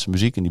Amerikaanse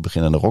muziek en die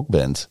beginnen een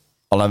rockband.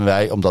 Alleen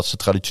wij, omdat ze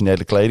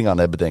traditionele kleding aan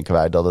hebben, denken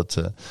wij dat het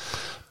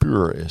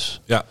puur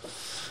is. Ja.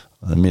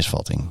 Een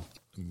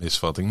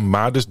misvatting.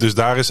 Maar dus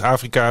daar is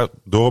Afrika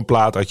door een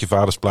plaat uit je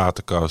vaders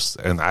platenkast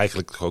en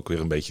eigenlijk ook weer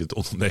een beetje het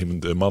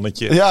ondernemende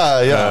mannetje.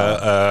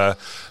 Ja.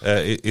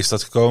 Is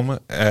dat gekomen.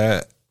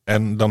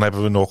 En dan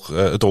hebben we nog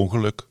het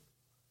ongeluk.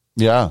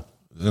 Ja.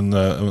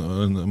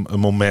 Een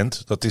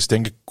moment. Dat is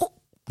denk ik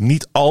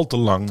niet al te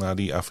lang na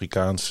die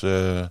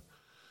Afrikaanse...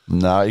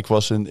 Nou,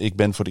 ik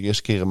ben voor de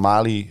eerste keer in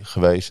Mali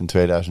geweest in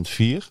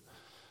 2004.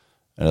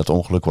 En dat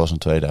ongeluk was in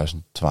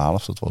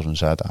 2012. Dat was in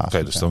Zuid-Afrika.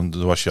 Oké, dus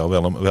dan was je al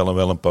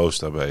wel een post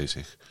daar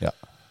bezig. Ja.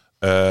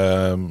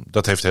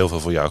 Dat heeft heel veel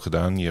voor jou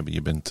gedaan.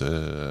 Je bent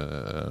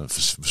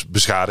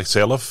beschadigd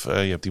zelf. Je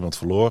hebt iemand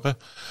verloren.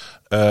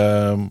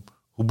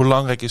 Hoe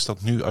belangrijk is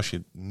dat nu, als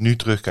je nu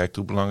terugkijkt,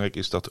 hoe belangrijk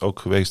is dat ook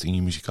geweest in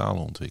je muzikale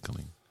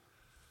ontwikkeling?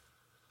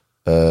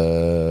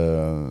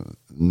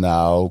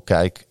 Nou,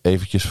 kijk,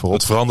 eventjes voorop.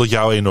 Het verandert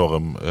jou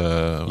enorm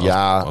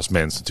als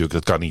mens natuurlijk.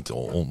 Dat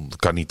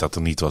kan niet dat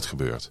er niet wat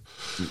gebeurt.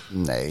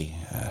 Nee,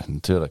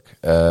 natuurlijk.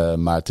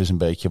 Maar het is een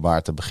beetje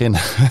waar te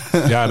beginnen.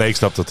 Ja, nee, ik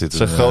snap dat dit...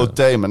 Het is een groot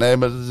thema. Nee,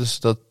 maar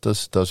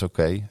dat is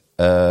oké.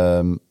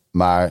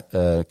 Maar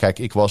kijk,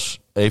 ik was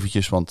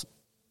eventjes, want...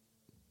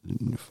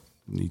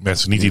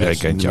 Niet iedereen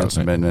kent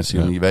jou. Mensen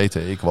die het niet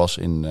weten. Ik was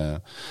in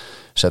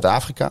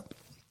Zuid-Afrika.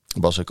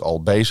 Was ik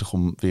al bezig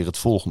om weer het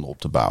volgende op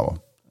te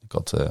bouwen. Ik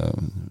had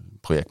een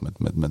project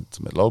met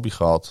Lobby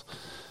gehad.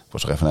 Ik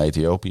was er even naar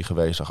Ethiopië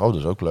geweest. Dacht, dat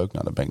is ook leuk.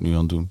 Nou, dat ben ik nu aan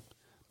het doen.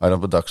 Maar dan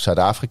bedacht ik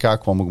Zuid-Afrika.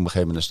 Kwam ik op een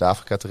gegeven moment in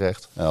Zuid-Afrika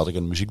terecht. En had ik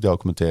een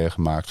muziekdocumentaire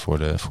gemaakt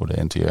voor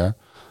de NTR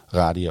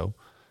radio.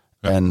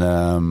 Ja. En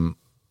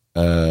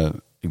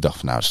ik dacht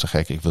van, nou, dat is te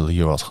gek. Ik wil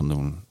hier wat gaan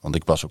doen. Want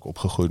ik was ook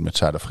opgegroeid met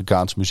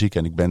Zuid-Afrikaanse muziek.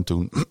 En ik ben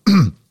toen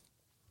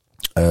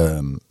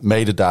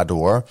mede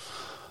daardoor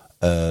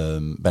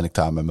ben ik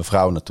daar met mijn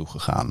vrouw naartoe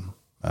gegaan.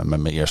 Met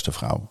mijn eerste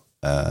vrouw.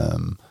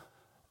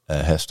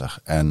 Hester.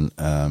 En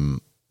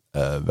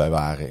wij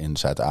waren in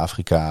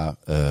Zuid-Afrika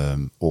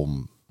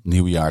om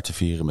nieuwjaar te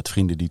vieren met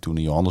vrienden die toen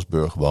in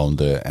Johannesburg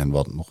woonden. En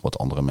nog wat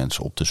andere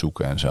mensen op te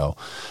zoeken en zo.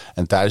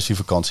 En tijdens die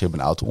vakantie hebben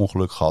we een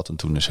auto-ongeluk gehad. En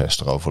toen is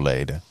Hester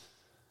overleden.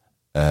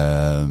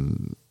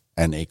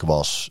 En ik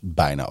was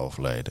bijna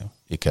overleden.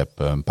 Ik heb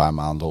een paar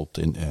maanden op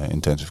de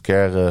intensive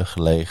care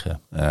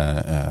gelegen.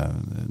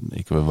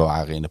 We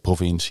waren in de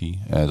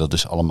provincie. Dat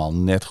is allemaal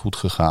net goed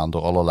gegaan.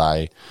 Door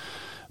allerlei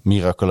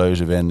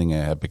miraculeuze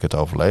wendingen heb ik het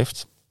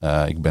overleefd.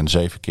 Ik ben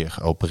 7 keer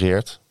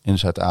geopereerd in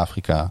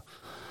Zuid-Afrika.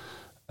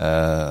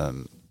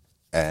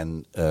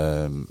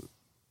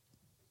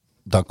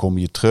 Dan kom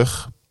je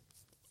terug.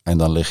 En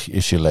dan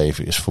is je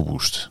leven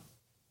verwoest.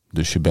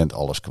 Dus je bent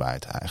alles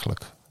kwijt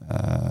eigenlijk.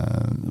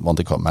 Want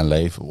ik had mijn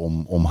leven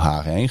om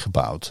haar heen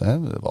gebouwd. Hè.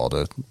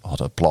 We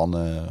hadden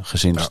plannen,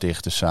 gezin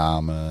stichten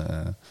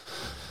samen.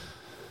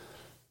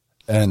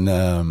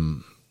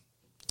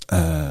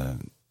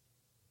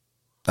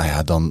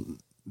 Dan...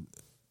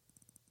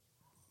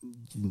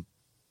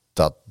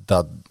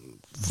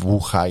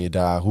 Hoe ga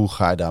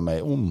je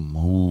daarmee om?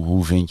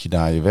 Hoe vind je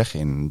daar je weg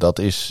in? Dat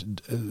is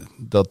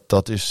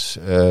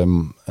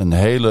een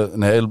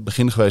hele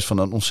begin geweest van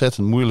een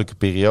ontzettend moeilijke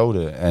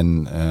periode.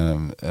 En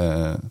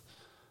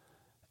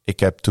ik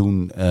heb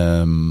toen...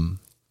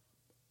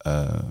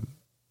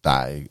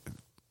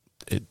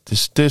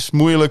 Het is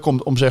moeilijk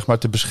om zeg maar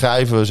te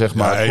beschrijven, zeg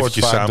maar. Ja,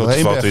 eventjes samen te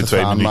vatten in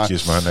 2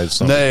 minuutjes.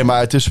 Maar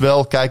het is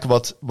wel, kijk,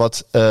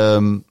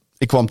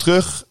 ik kwam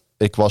terug.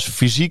 Ik was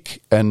fysiek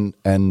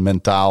en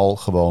mentaal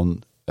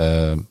gewoon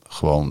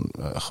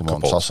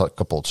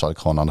kapot. Zat ik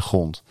gewoon aan de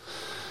grond.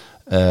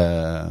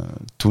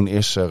 Toen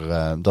is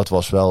dat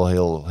was wel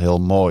heel, heel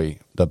mooi.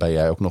 Daar ben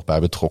jij ook nog bij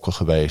betrokken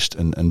geweest.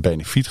 Een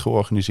benefiet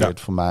georganiseerd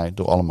voor mij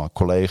door allemaal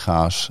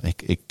collega's.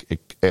 Ik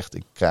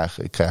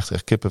krijg er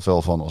echt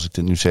kippenvel van als ik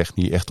dit nu zeg.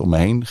 Die echt om me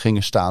heen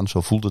gingen staan.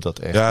 Zo voelde dat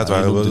echt. Ja, het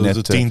waren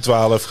net 10,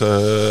 12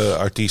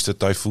 artiesten.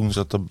 Typhoon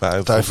zat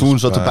erbij. Typhoon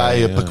zat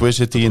erbij.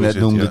 Perquisite die je net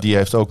noemde. Ja. Die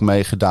heeft ook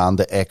meegedaan.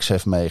 De X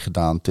heeft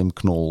meegedaan. Tim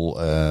Knol.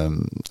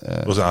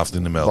 Was een avond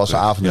in de Melkweg. Was een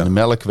avond in de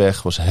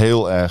Melkweg. Was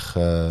heel erg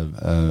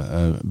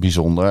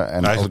bijzonder.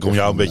 En eigenlijk om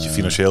jou een beetje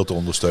financieel te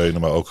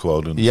ondersteunen. Maar ook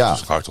gewoon een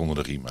hart onder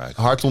de riem riem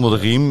eigenlijk. Hard onder de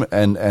riem.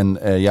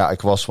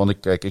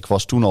 Ik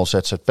was toen al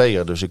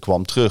ZZP'er, dus ik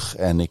kwam terug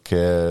en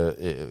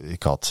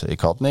ik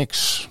had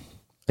niks.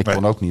 Ik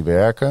kon ook niet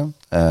werken.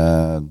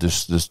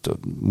 Dus er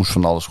moest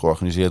van alles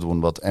georganiseerd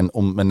worden.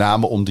 En met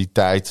name om die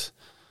tijd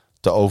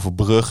te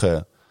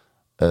overbruggen,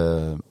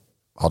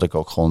 had ik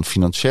ook gewoon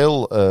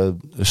financieel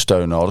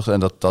steun nodig.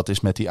 En dat is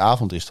met die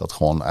avond is dat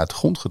gewoon uit de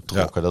grond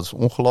getrokken. Ja. Dat is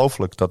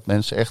ongelooflijk. Dat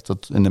mensen echt,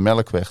 dat in de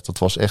Melkweg, dat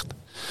was echt...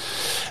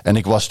 En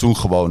ik was toen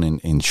gewoon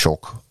in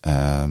shock.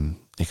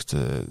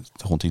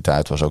 Rond die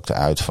tijd was ook de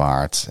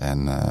uitvaart.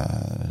 En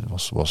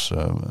was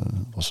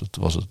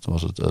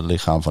het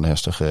lichaam van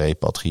Hester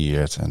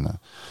gerepatrieerd. En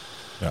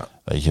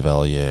weet je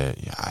wel, je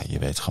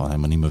weet gewoon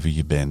helemaal niet meer wie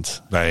je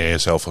bent. Nee,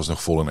 jezelf was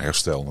nog vol in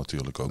herstel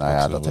natuurlijk ook. Nou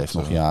ja, dat heeft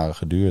nog jaren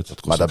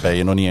geduurd. Maar daar ben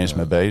je nog niet eens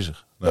mee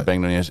bezig. Nee. Daar ben ik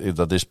nog niet eens,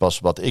 dat is pas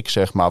wat ik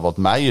zeg maar, wat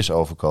mij is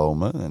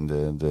overkomen.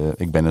 En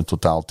ik ben in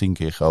totaal 10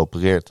 keer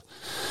geopereerd.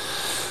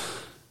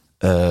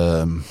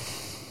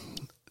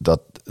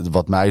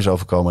 Wat mij is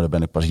overkomen, daar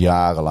ben ik pas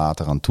jaren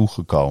later aan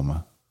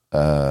toegekomen.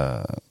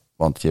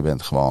 Want je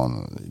bent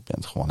gewoon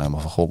helemaal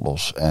van God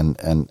los. En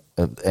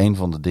een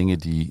van de dingen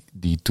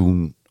die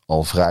toen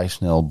al vrij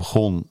snel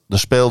begon. Er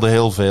speelde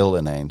heel veel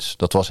ineens.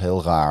 Dat was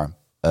heel raar.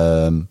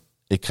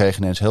 Ik kreeg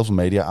ineens heel veel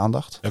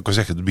media-aandacht. Ja, ik wil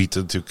zeggen, het biedt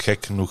natuurlijk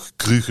gek genoeg,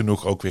 cru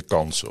genoeg ook weer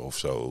kansen of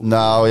zo.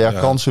 Nou ja,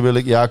 kansen wil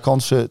ik... Ja,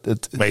 kansen...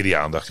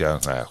 Media-aandacht, ja.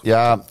 Nou ja, goed.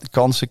 Ja,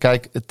 kansen.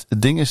 Kijk, het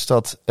ding is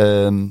dat...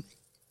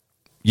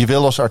 je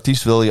wil als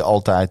artiest wil je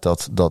altijd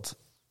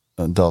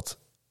dat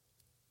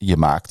je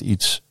maakt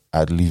iets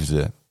uit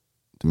liefde.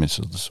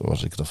 Tenminste, dat is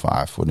zoals ik het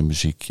ervaar voor de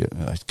muziek.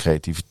 Uit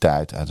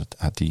creativiteit,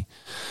 uit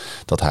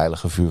dat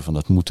heilige vuur van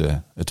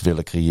het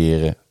willen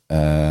creëren.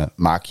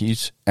 Maak je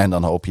iets en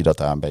dan hoop je dat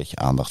daar een beetje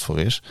aandacht voor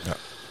is.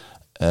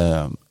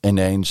 Ja.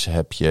 Ineens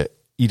heb je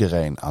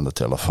iedereen aan de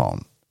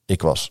telefoon.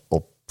 Ik was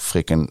op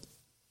frickin'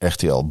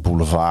 RTL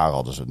Boulevard,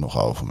 hadden ze het nog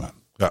over me.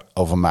 Ja.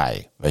 Over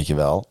mij, weet je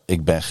wel.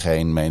 Ik ben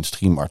geen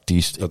mainstream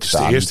artiest. Dat is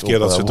de eerste keer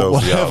dat ze het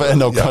over jou hebben.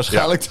 En ook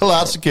waarschijnlijk de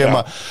laatste keer. Ja.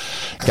 Maar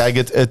kijk,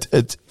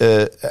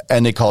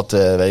 en ik had,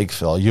 weet ik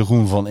veel,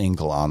 Jeroen van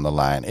Inkel aan de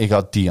lijn. Ik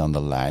had die aan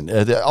de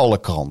lijn. Alle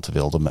kranten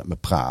wilden met me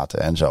praten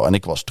en zo. En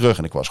ik was terug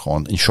en ik was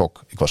gewoon in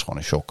shock.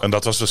 En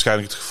dat was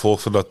waarschijnlijk het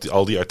gevolg van dat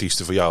al die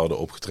artiesten voor jou hadden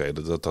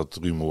opgetreden. Dat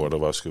rumoer er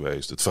was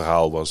geweest. Het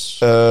verhaal was...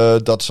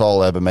 dat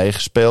zal hebben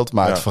meegespeeld.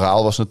 Maar het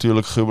verhaal was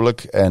natuurlijk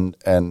gruwelijk. En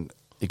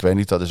ik weet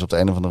niet, dat is op de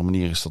een of andere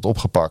manier is dat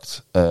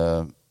opgepakt.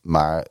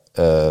 Maar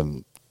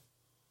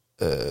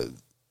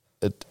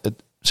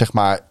zeg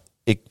maar,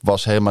 ik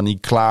was helemaal niet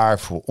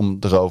klaar om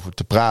erover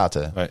te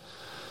praten. Nee.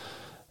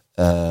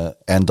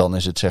 En dan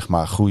is het zeg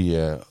maar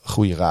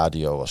goede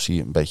radio als hij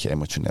een beetje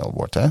emotioneel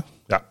wordt, hè?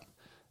 Ja.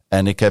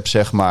 En ik heb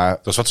zeg maar...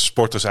 Dat is wat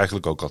sporters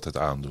eigenlijk ook altijd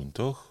aandoen,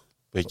 toch?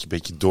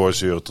 Beetje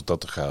doorzeuren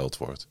totdat er gehuild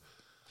wordt.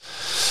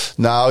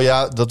 Nou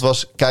ja, dat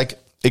was... Kijk...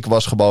 Ik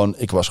was gewoon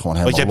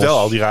helemaal Want je hebt los. wel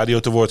al die radio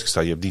te woord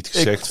gestaan. Je hebt niet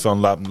gezegd van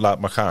laat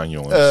maar gaan,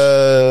 jongens.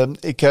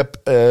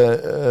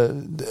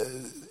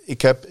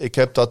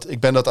 Ik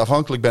ben dat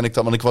afhankelijk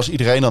want ik was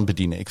iedereen aan het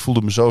bedienen. Ik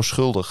voelde me zo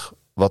schuldig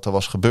wat er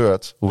was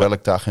gebeurd. Hoewel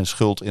ik daar geen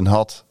schuld in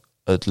had.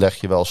 Het leg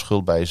je wel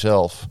schuld bij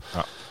jezelf.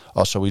 Ja.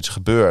 Als zoiets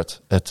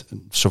gebeurt. Het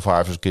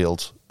Survivors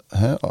Guild.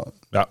 Hè?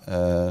 Ja.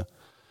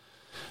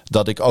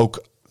 Dat ik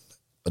ook...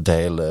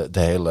 De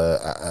hele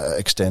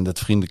extended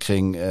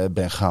vriendenkring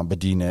ben gaan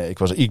bedienen.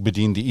 Ik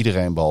bediende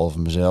iedereen behalve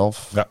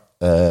mezelf. Ja.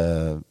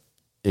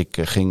 Ik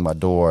ging maar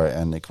door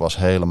en ik was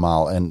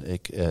helemaal... En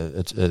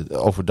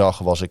overdag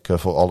was ik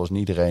voor alles en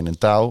iedereen in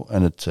touw.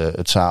 En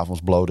het 's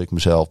avonds bloodde ik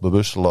mezelf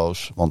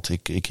bewusteloos. Want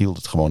ik hield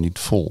het gewoon niet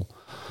vol.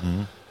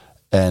 Mm.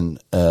 En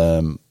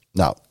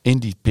in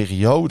die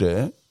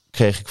periode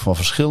kreeg ik van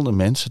verschillende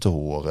mensen te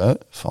horen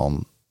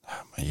van...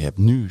 Maar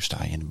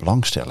sta je in de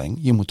belangstelling.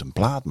 Je moet een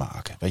plaat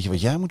maken. Weet je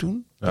wat jij moet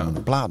doen? Je moet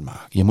een plaat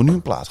maken. Je moet nu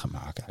een plaat gaan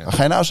maken. Ja. Maar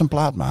ga je nou eens een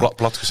plaat maken?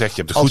 Plat gezegd,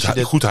 je hebt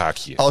een goed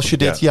haakje. Als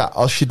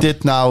je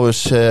nou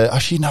eens...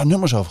 als je nou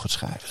nummers over gaat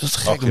schrijven. Dat is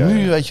gek.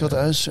 Nu weet je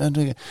wat...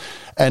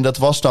 En dat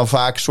was dan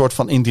vaak een soort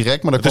van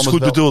indirect. Maar dan het is goed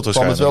bedoeld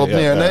kwam het wel op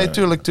neer. Nee,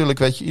 tuurlijk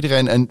weet je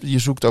iedereen. En je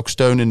zoekt ook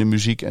steun in de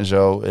muziek en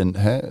zo.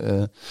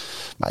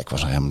 Maar ik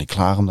was er helemaal niet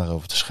klaar om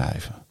daarover te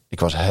schrijven. Ik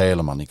was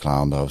helemaal niet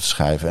klaar om daarover te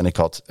schrijven. En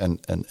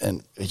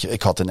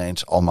ik had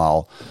ineens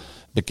allemaal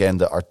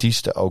bekende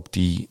artiesten ook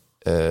die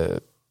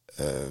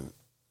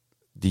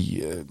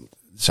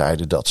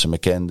zeiden dat ze me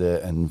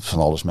kenden en van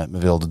alles met me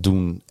wilden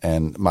doen.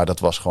 Maar dat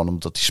was gewoon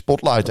omdat die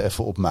spotlight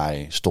even op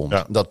mij stond.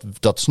 Ja.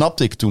 Dat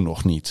snapte ik toen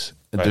nog niet.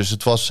 Nee. Dus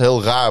het was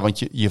heel raar, want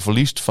je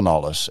verliest van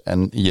alles.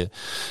 En je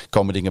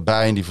komen dingen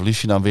bij en die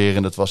verlies je dan weer.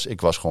 En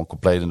ik was gewoon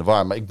compleet in de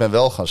war. Maar ik ben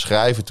wel gaan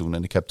schrijven toen.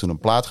 En ik heb toen een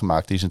plaat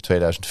gemaakt. Die is in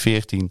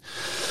 2014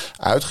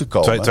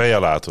 uitgekomen. 2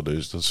 jaar later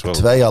dus. Dat is wel,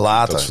 2 jaar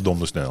later. Dat is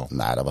verdomde snel.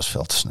 Nou, dat was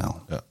veel te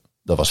snel. Ja.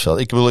 Dat was veel.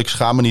 Ik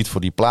schaam me niet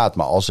voor die plaat.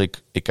 Maar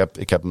ik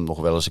heb hem nog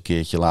wel eens een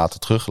keertje later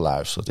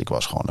teruggeluisterd. Ik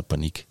was gewoon in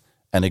paniek.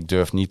 En ik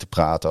durf niet te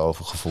praten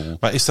over gevoel.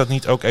 Maar is dat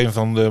niet ook een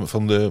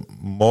van de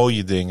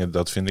mooie dingen?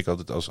 Dat vind ik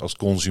altijd als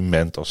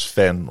consument, als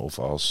fan of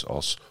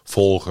als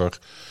volger.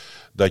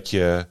 dat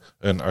je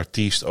een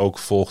artiest ook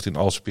volgt in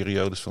al zijn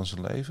periodes van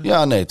zijn leven?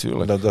 Ja, nee,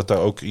 tuurlijk. Dat daar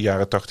ook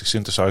jaren 80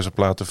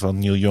 synthesizerplaten van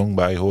Neil Young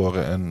bij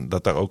horen. En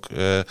dat daar ook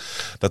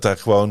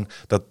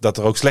dat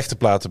er ook slechte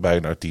platen bij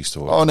een artiest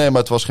horen. Oh nee, maar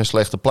het was geen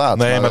slechte plaat.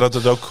 Nee, maar dat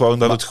het ook gewoon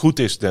dat het goed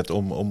is net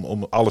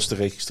om alles te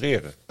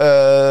registreren.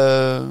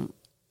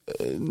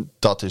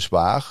 Dat is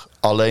waar.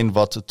 Alleen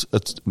wat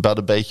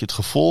een beetje het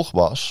gevolg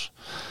was,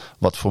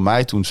 wat voor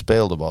mij toen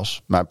speelde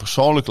was, mijn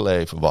persoonlijke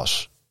leven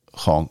was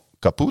gewoon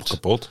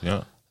kapot,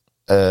 ja.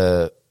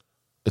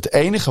 Het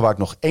enige waar ik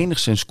nog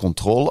enigszins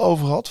controle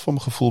over had, voor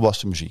mijn gevoel, was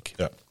de muziek.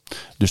 Ja.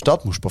 Dus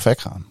dat moest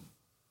perfect gaan.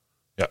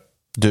 Ja.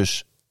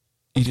 Dus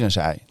iedereen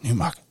zei,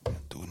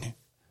 doe het nu.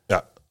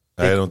 Ja.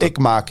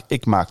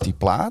 Ik maak die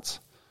plaat.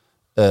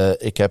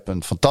 Ik heb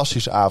een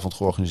fantastische avond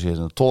georganiseerd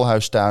in de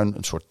Tolhuistuin.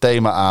 Een soort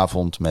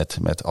themaavond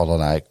met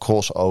allerlei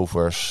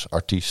crossovers,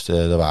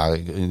 artiesten. Er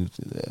waren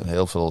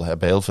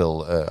heel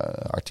veel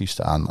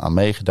artiesten aan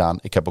meegedaan.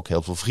 Ik heb ook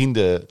heel veel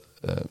vrienden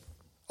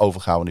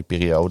overgehouden in die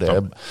periode. Oh. Hè.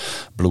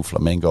 Blue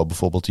Flamingo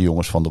bijvoorbeeld, de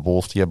jongens van de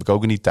Wolf, die heb ik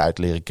ook in die tijd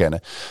leren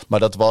kennen. Maar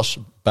dat was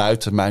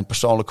buiten mijn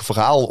persoonlijke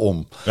verhaal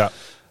om. Ja.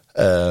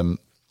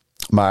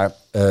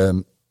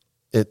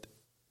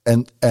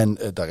 En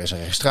daar is een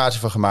registratie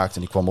van gemaakt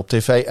en die kwam op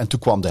tv. En toen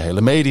kwam de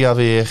hele media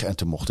weer. En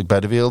toen mocht ik bij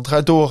De Wereld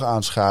Draait Door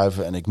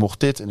aanschuiven. En ik mocht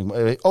dit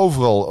en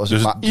overal.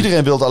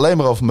 Iedereen wilde alleen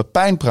maar over mijn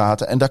pijn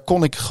praten. En daar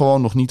kon ik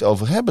gewoon nog niet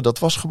over hebben. Dat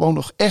was gewoon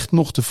nog echt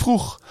nog te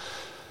vroeg.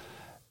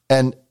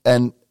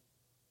 En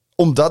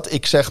omdat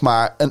ik zeg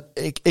maar...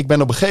 Ik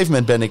ben op een gegeven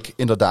moment ben ik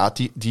inderdaad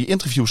die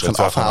interviews gaan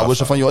afhouden.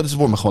 Zo van, joh, dit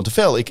wordt me gewoon te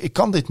veel. Ik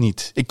kan dit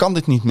niet. Ik kan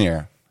dit niet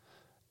meer.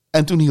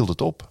 En toen hield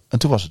het op. En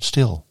toen was het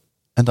stil.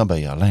 En dan ben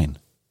je alleen.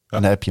 Ja.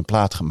 En dan heb je een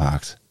plaat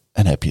gemaakt.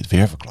 En dan heb je het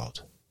weer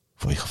verkloot.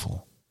 Voor je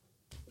gevoel.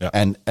 Ja.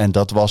 En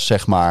dat was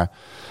zeg maar...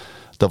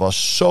 Er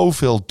was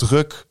zoveel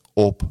druk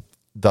op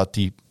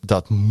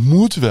dat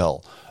moet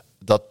wel.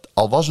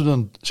 Al was het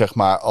een, zeg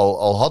maar,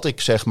 al had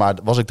ik, zeg maar,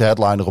 was ik de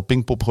headliner op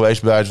Pinkpop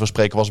geweest, bij wijze van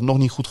spreken, was het nog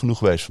niet goed genoeg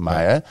geweest voor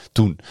mij, hè?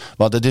 Toen.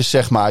 Want het is,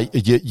 zeg maar,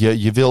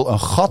 je wil een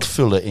gat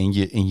vullen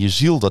in je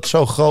ziel dat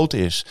zo groot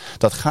is.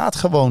 Dat gaat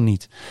gewoon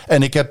niet.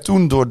 En ik heb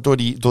toen,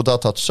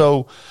 doordat dat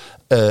zo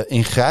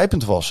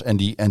ingrijpend was en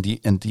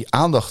die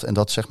aandacht en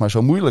dat, zeg maar,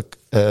 zo moeilijk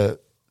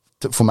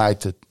voor mij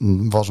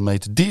was om mee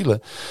te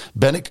dealen,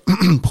 ben ik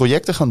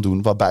projecten gaan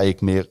doen waarbij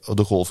ik meer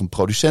de rol van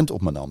producent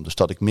op me nam. Dus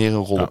dat ik meer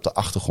een rol op de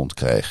achtergrond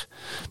kreeg.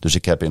 Dus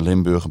ik heb in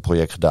Limburg een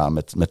project gedaan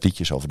met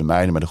liedjes over de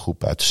mijnen met een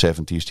groep uit de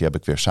 70's. Die heb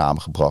ik weer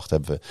samengebracht.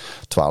 Hebben we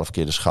 12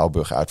 keer de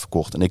Schouwburg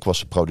uitverkocht. En ik was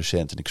de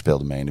producent en ik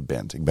speelde mee in de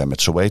band. Ik ben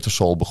met Soweto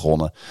Soul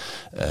begonnen.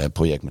 Een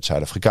project met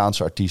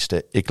Zuid-Afrikaanse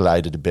artiesten. Ik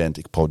leidde de band.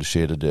 Ik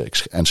produceerde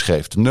en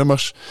schreef de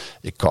nummers.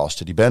 Ik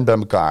castte die band bij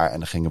elkaar en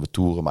dan gingen we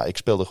toeren. Maar ik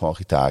speelde gewoon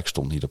gitaar. Ik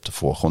stond niet op de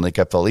voorgrond. Ik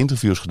heb wel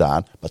interviews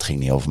gedaan, maar het ging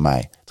niet over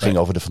mij. Het ging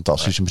over de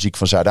fantastische muziek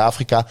van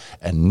Zuid-Afrika.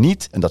 En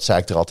niet, en dat zei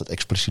ik er altijd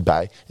expliciet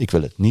bij, ik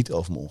wil het niet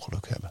over mijn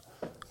ongeluk hebben.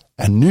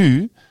 En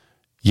nu,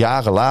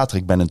 jaren later,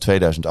 ik ben in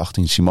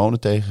 2018 Simone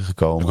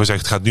tegengekomen. Ik wil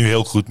zeggen, het gaat nu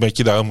heel goed met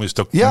je, daarom is het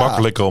ook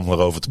makkelijker om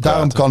erover te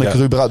praten. Daarom kan ik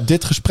er überhaupt...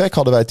 Dit gesprek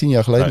hadden wij 10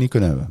 jaar geleden niet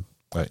kunnen hebben.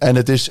 Nee. En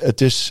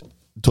het is,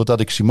 doordat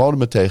ik Simone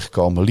ben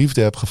tegengekomen,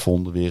 liefde heb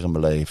gevonden weer in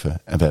mijn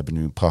leven. En we hebben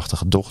nu een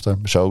prachtige dochter,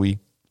 Zoe.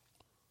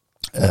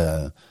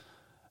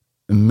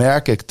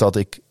 Merk ik dat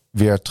ik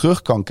weer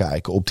terug kan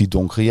kijken op die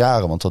donkere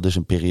jaren. Want dat is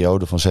een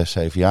periode van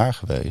 6-7 jaar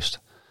geweest.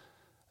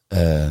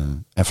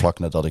 En vlak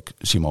nadat ik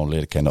Simone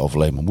leerde kennen,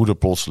 overleed mijn moeder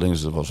plotseling.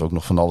 Dus er was ook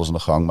nog van alles aan de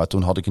gang. Maar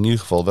toen had ik in ieder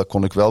geval,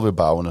 kon ik wel weer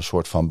bouwen een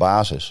soort van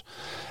basis.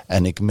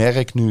 En ik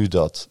merk nu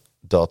dat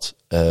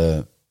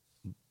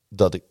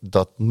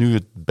nu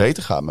het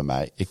beter gaat met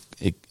mij.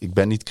 Ik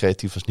ben niet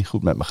creatief als het niet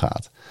goed met me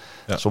gaat.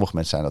 Ja. Sommige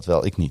mensen zijn dat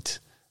wel, ik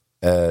niet.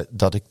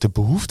 Dat ik de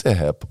behoefte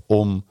heb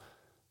om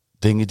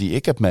dingen die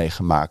ik heb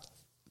meegemaakt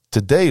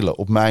te delen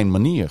op mijn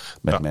manier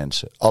met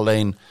mensen.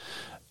 Alleen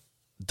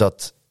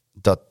dat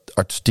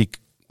artistiek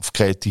of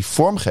creatief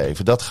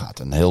vormgeven, dat gaat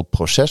een heel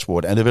proces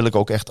worden. En daar wil ik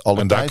ook echt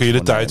alle tijd voor nemen. En daar kun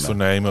je de tijd voor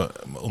nemen,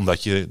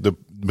 omdat je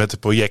met de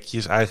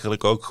projectjes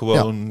eigenlijk ook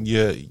gewoon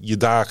je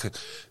dagen...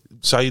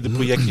 Zou je de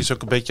projectjes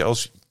ook een beetje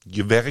als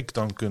je werk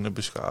dan kunnen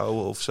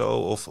beschouwen of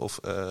zo?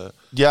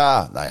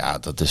 Ja, nou ja,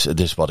 het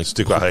is wat ik... Het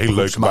is natuurlijk wel een hele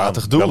leuke baan.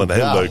 Doe. Wel een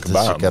hele leuke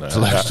baan. Ik heb de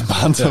leukste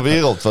baan ter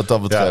wereld wat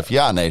dat betreft.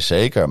 Ja, nee,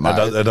 zeker.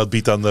 Maar en dat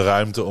biedt dan de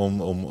ruimte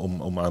om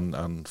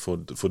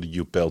voor de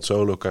Joep Pelt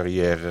solo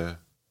carrière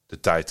de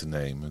tijd te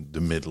nemen,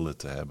 de middelen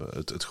te hebben,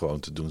 het gewoon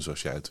te doen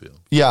zoals jij het wil.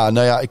 Ja,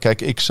 nou ja,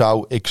 kijk,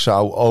 ik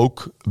zou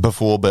ook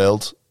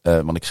bijvoorbeeld,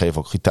 want ik geef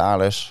ook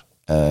gitaarles,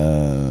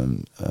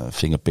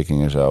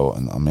 fingerpicking en zo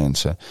aan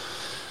mensen.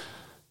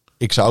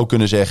 Ik zou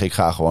kunnen zeggen, ik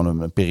ga gewoon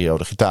een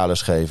periode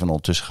gitaarles geven en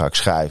ondertussen ga ik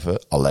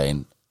schrijven.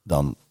 Alleen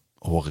dan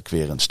hoor ik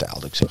weer een stijl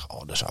dat ik zeg,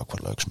 daar zou ik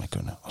wat leuks mee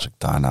kunnen. Als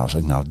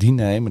ik nou die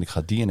neem en ik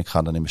ga die en ik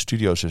ga dan in mijn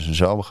studio's en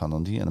zo, we gaan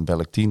dan die en dan bel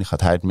ik die en dan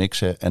gaat hij het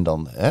mixen en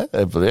dan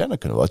dan kunnen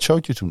we wat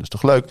showtjes doen. Dat is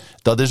toch leuk?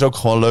 Dat is ook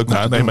gewoon leuk.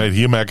 Maar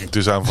hier merk ik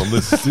dus aan van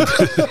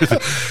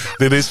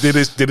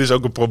dit is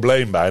ook een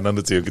probleem bijna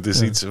natuurlijk. Het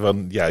is iets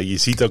van, je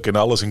ziet ook in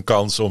alles een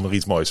kans om er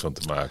iets moois van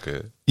te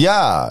maken.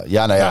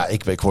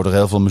 Ik word door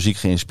heel veel muziek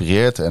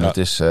geïnspireerd. En het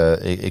is,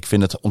 ik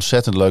vind het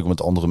ontzettend leuk om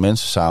met andere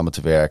mensen samen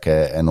te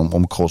werken. En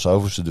om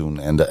crossovers te doen.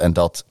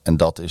 En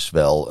dat is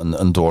wel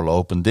een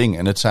doorlopend ding.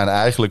 En het zijn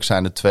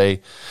er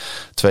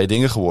twee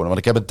dingen geworden. Want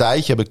ik heb een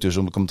tijdje,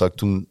 omdat ik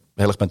toen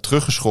heel erg ben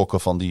teruggeschrokken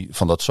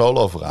van dat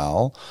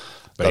solo-verhaal.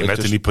 Ben je dat net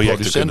ik in die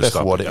projecten kunnen ben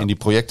geworden, in die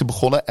projecten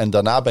begonnen. En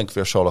daarna ben ik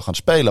weer solo gaan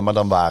spelen. Maar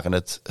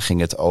dan ging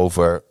het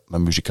over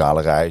mijn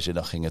muzikale reizen.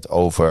 Dan ging het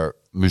over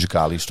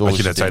muzikale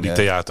historische dingen. Wat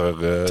je net zei,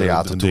 die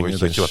theatertoertjes.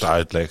 Dat je wat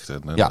uitlegt.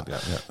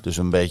 Dus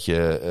een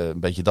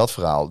beetje dat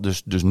verhaal.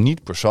 Dus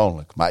niet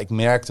persoonlijk. Maar ik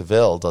merkte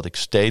wel dat ik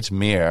steeds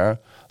meer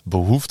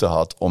behoefte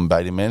had om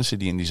bij de mensen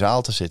die in die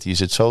zaal te zitten. Je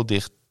zit zo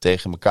dicht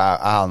tegen elkaar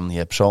aan. Je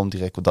hebt zo'n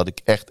direct dat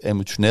ik echt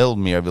emotioneel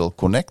meer wil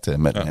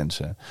connecten met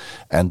mensen.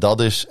 En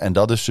dat is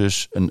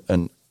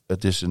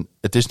dus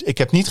ik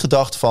heb niet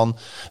gedacht van,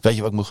 weet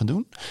je wat ik moet gaan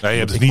doen?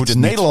 Nee, ik moet in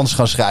Nederlands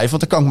gaan schrijven,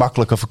 want dan kan ik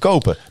makkelijker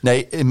verkopen.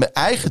 Nee, in mijn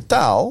eigen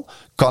taal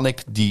kan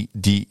ik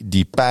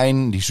die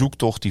pijn, die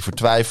zoektocht, die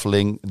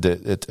vertwijfeling,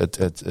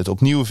 het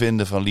opnieuw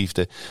vinden van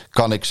liefde,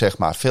 kan ik zeg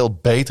maar veel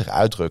beter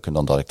uitdrukken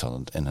dan dat ik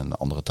dan in een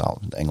andere taal,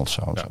 in het Engels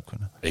zou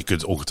kunnen. Je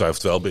kunt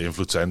ongetwijfeld wel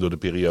beïnvloed zijn door de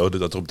periode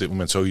dat er op dit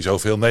moment sowieso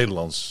veel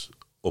Nederlands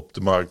op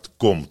de markt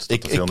komt.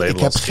 Ik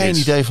heb geen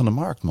idee van de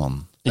markt,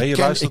 man. Ik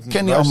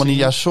ken die allemaal niet.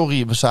 Ja,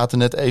 sorry, we zaten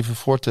net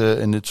even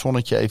in het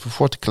zonnetje even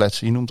voor te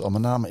kletsen. Je noemt allemaal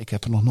namen. Ik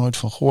heb er nog nooit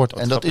van gehoord.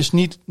 En dat is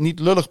niet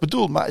lullig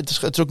bedoeld. Maar het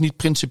is ook niet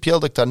principieel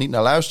dat ik daar niet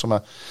naar luister.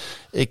 Maar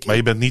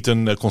je bent niet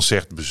een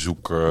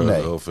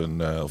concertbezoeker of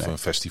een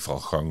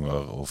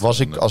festivalganger? Was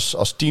ik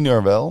als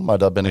tiener wel, maar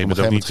daar ben ik op een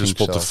gegeven moment niet een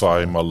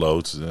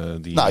Spotify-maloot.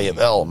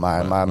 Jawel,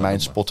 maar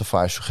mijn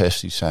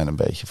Spotify-suggesties zijn een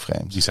beetje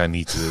vreemd. Die zijn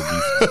niet...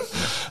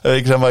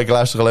 Ik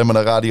luister alleen maar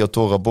naar Radio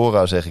Tora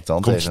Bora, zeg ik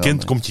dan.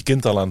 Komt je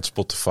kind al aan het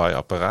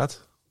Spotify-apparaat?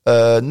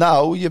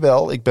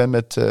 Jawel. Ik ben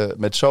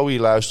met Zoe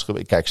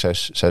luisteren. Kijk, zij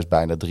is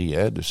bijna 3,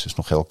 hè, dus ze is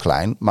nog heel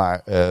klein.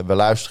 Maar we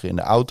luisteren in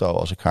de auto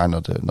als ik haar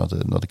naar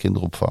de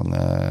kinderopvang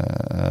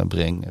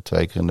breng.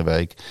 2 keer in de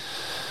week.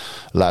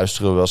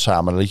 Luisteren we wel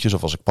samen liedjes.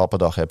 Of als ik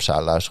pappadag heb,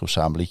 luisteren we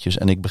samen liedjes.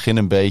 En ik begin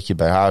een beetje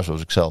bij haar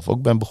zoals ik zelf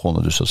ook ben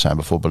begonnen. Dus dat zijn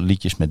bijvoorbeeld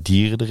liedjes met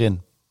dieren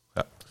erin.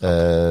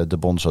 De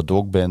Bonzo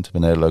Dog Band.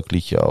 Een heel leuk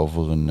liedje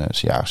over een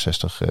jaren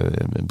 60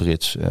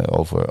 Brits.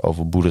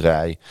 Over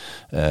boerderij.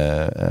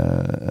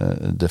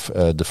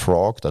 The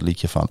Frog. Dat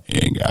liedje van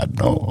Ain't Got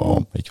No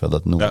Home. Weet je wel,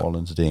 dat New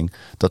Orleans ding.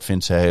 Dat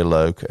vindt ze heel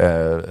leuk.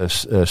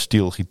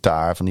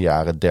 Steelgitaar van de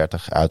jaren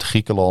 30 uit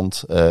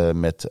Griekenland.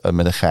 Met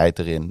een geit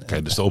erin.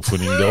 Kijk, dus de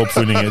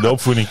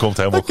opvoeding komt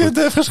helemaal goed. Het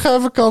heeft geen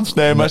schuive kans.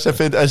 Nee, maar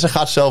ze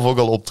gaat zelf ook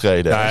al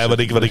optreden. Ja, wat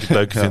ik het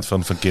leuke vind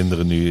van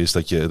kinderen nu is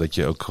dat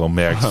je ook gewoon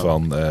merkt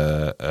van...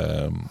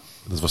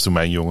 dat was toen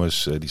mijn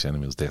jongens, die zijn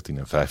inmiddels 13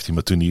 en 15.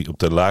 Maar toen die op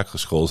de lagere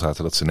school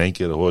zaten, dat ze in één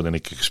keer hoorden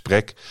ik een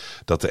gesprek.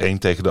 Dat de een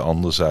tegen de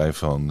ander zei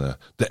van,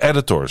 de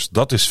editors,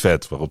 dat is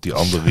vet. Waarop die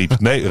ander riep,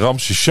 nee,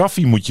 Ramse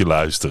Shaffi moet je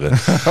luisteren.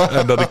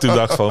 En dat ik toen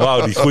dacht van,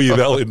 wauw, die groeien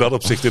wel in dat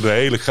opzicht in een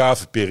hele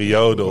gave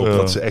periode.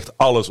 Omdat ze echt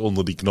alles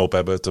onder die knop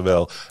hebben.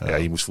 Terwijl,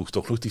 je moest vroeger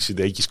toch nog die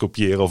cd'tjes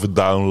kopiëren of het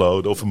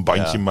downloaden of een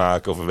bandje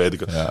maken. Of weet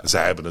ik.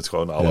 Zij hebben het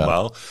gewoon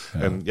allemaal.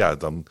 En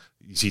dan...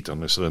 Je ziet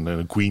dan is er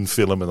een Queen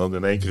film en dan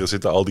in één keer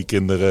zitten al die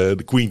kinderen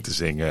de Queen te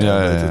zingen.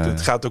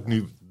 Het gaat ook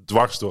nu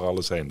dwars door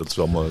alles heen. Dat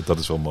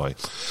is wel mooi.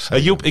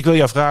 Joep, ik wil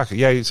jou vragen.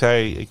 Jij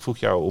zei, ik vroeg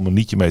jou om een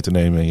liedje mee te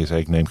nemen en je zei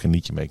ik neem geen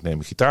liedje mee, ik neem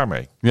een gitaar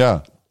mee.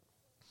 Ja.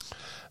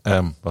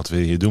 Wat wil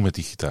je doen met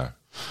die gitaar?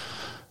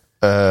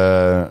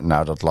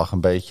 Dat lag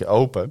een beetje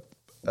open.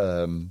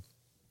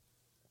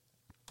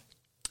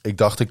 Ik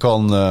dacht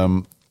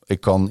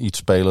ik kan iets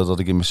spelen dat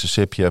ik in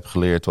Mississippi heb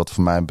geleerd, wat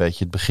voor mij een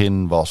beetje het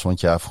begin was. Want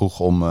jij vroeg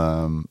om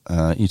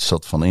iets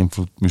dat van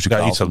invloed,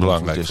 muzikaal iets dat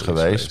belangrijk is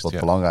geweest. Wat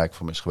belangrijk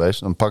voor me is geweest.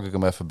 Dan pak ik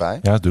hem even bij.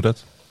 Ja, doe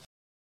dat.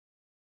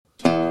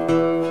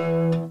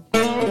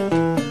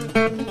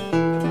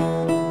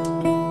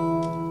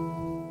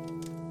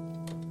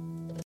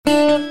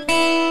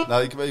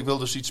 Ik wil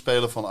dus iets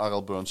spelen van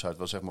R.L. Burnside.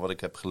 Wel zeg maar wat ik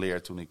heb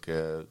geleerd toen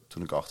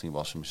ik 18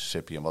 was in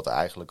Mississippi. En wat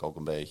eigenlijk ook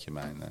een beetje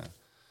mijn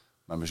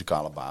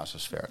muzikale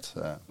basis werd.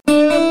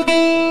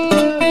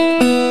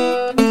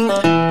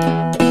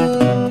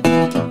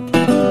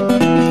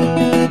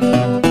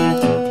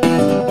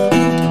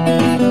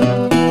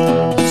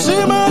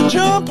 See my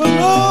jumper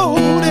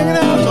loading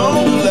out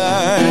on the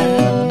line.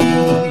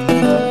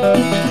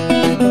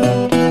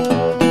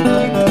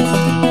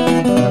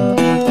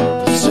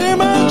 See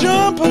my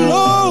jumper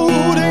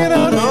loading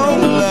out on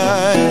the line.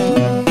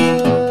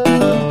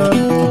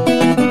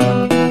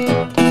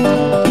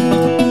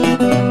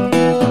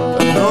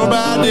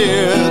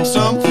 Did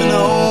something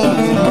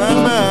on my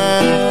mind.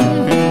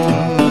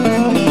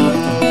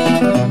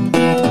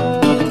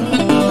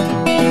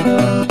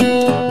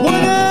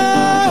 When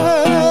I've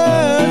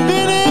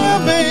been here,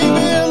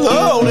 baby,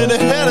 Lord, it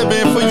had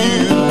been for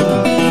you.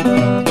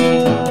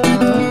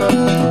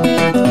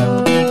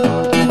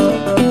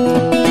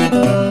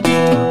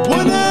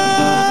 When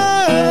I've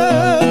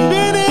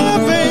been here,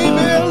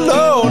 baby,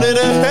 Lord, it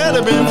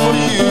had been for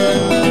you.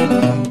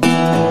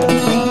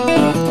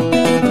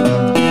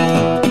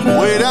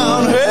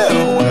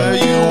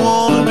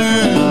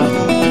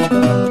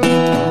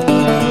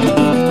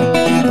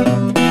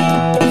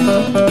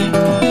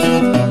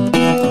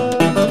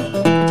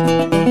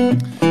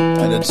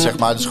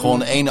 maar het is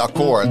gewoon 1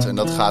 akkoord. En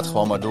dat gaat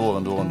gewoon maar door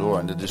en door en door.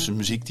 En dus de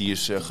muziek die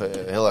is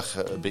heel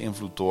erg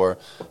beïnvloed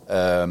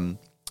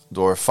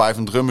door five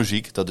and drum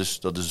muziek. Dat is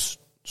een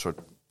soort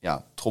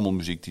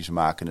trommelmuziek die ze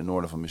maken in het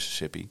noorden van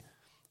Mississippi.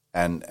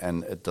 En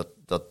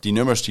die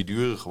nummers die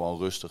duren gewoon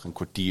rustig een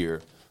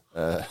kwartier.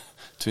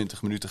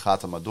 20 minuten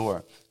gaat er maar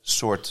door.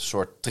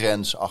 Soort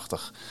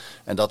trance-achtig.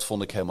 En dat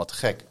vond ik helemaal te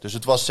gek. Dus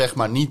het was zeg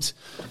maar niet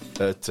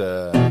het...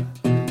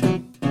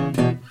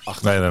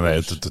 Nee.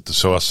 Het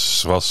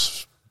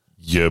zoals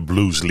je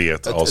blues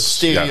leert. Het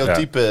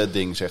stereotype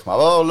ding, zeg maar.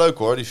 Oh, leuk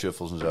hoor, die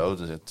shuffles en zo.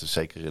 Dat is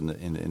zeker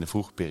in de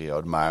vroege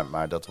periode.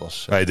 Maar dat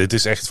was... Nee, dit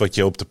is echt wat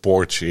je op de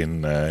porch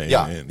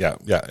Ja.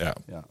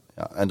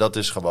 En dat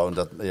is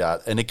gewoon...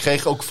 En ik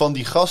kreeg ook van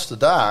die gasten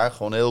daar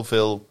gewoon heel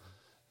veel...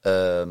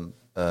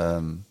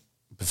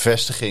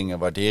 bevestiging en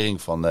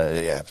waardering van...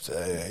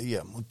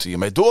 je moet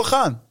hiermee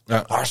doorgaan.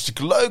 Ja.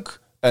 Hartstikke leuk.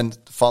 En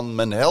van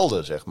mijn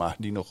helden, zeg maar.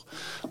 Die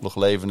nog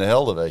levende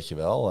helden, weet je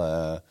wel.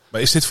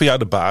 Maar is dit voor jou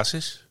de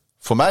basis?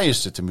 Voor mij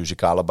is dit de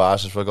muzikale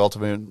basis waar ik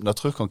altijd weer naar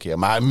terug kan keren.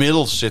 Maar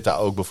inmiddels zit daar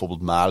ook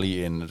bijvoorbeeld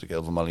Mali in. Dus ik heb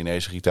heel veel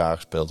Malinese gitaar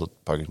gespeeld. Dat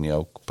pak ik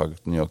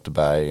nu ook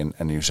erbij.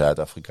 En nu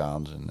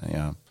Zuid-Afrikaans.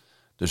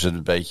 Dus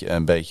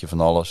een beetje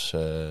van alles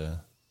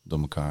door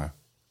elkaar.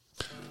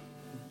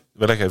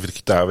 We leggen even de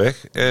gitaar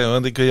weg.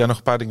 Want ik wil jou nog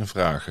een paar dingen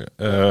vragen.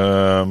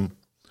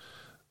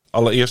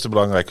 Allereerste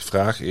belangrijke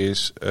vraag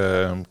is...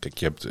 kijk,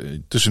 je hebt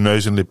tussen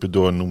neus en lippen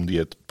door noemde je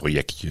het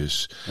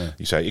projectjes. Ja.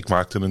 Je zei, ik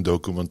maakte een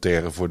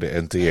documentaire voor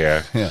de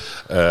NTR.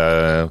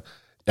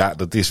 Ja.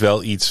 Dat is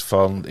wel iets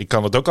van... Ik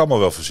kan het ook allemaal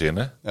wel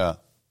verzinnen. Ja.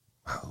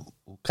 Maar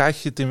hoe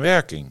krijg je het in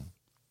werking?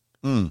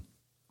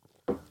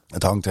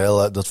 Het hangt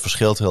dat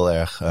verschilt heel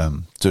erg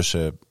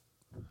tussen...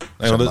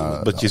 Nee,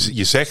 want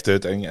je zegt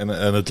het en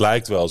het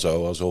lijkt wel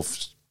zo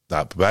alsof...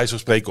 Nou, bij wijze van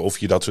spreken of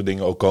je dat soort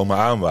dingen ook komen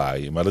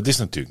aanwaaien. Maar dat is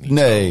natuurlijk niet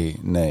zo.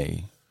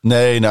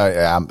 Nee, nou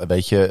ja,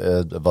 weet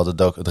je, wat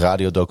het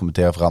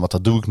radiodocumentaire verhaal, want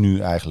dat doe ik nu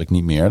eigenlijk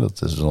niet meer.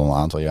 Dat is al een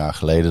aantal jaar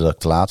geleden dat ik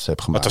de laatste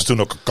heb gemaakt. Maar het was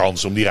toen ook een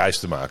kans om die reis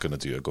te maken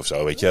natuurlijk, of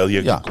zo. Weet je,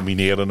 je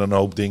combineerde een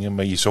hoop dingen,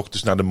 maar je zocht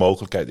dus naar de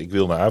mogelijkheid. Ik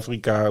wil naar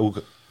Afrika,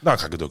 nou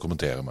ga ik een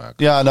documentaire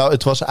maken. Ja, nou,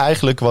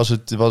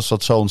 was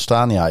dat zo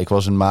ontstaan. Ja, ik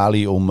was in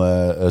Mali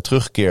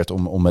teruggekeerd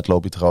om met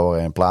Lobby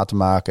Traoré een plaat te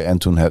maken. En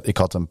toen ik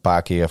had een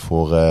paar keer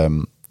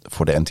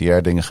voor de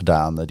NTR dingen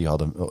gedaan.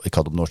 Ik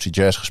had op North Sea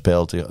Jazz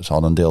gespeeld. Ze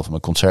hadden een deel van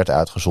mijn concert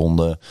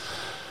uitgezonden.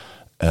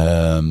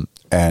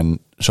 En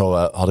zo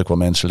had ik wel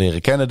mensen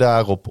leren kennen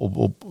daar op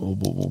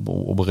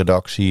een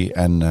redactie.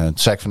 En toen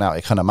zei ik van nou,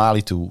 ik ga naar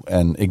Mali toe.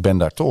 En ik ben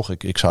daar toch.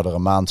 Ik zou er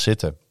een maand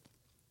zitten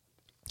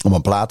om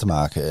een plaat te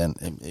maken.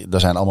 En er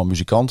zijn allemaal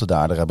muzikanten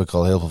daar. Daar heb ik er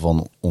al heel veel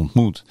van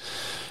ontmoet.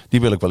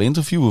 Die wil ik wel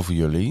interviewen voor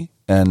jullie.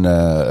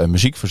 En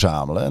muziek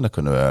verzamelen. En daar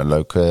kunnen we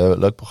een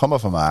leuk programma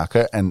van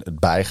maken. En het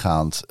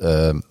bijgaand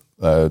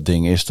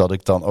ding is dat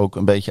ik dan ook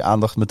een beetje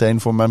aandacht meteen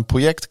voor mijn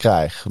project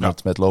krijg.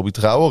 Met Lobby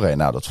Traoré.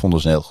 Nou, dat vonden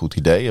ze een heel goed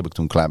idee. Heb ik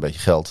toen een klein beetje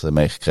geld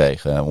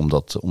meegekregen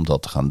om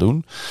dat te gaan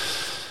doen.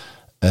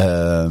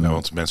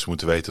 Want mensen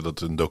moeten weten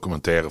dat een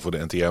documentaire voor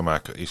de NTR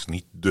maken is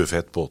niet de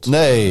vetpot.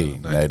 Nee,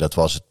 dat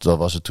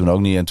was het toen ook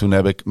niet. En toen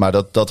heb ik, maar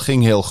dat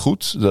ging heel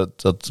goed.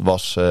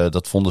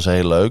 Dat vonden ze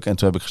heel leuk. En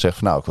toen heb ik gezegd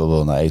van nou, ik wil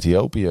wel naar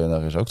Ethiopië.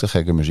 Daar is ook de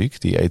gekke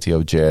muziek, die Ethio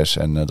Jazz.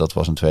 En dat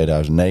was in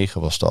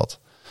 2009 was dat.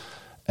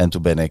 En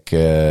toen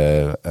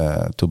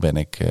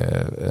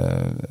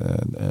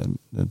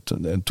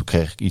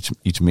kreeg ik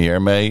iets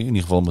meer mee. In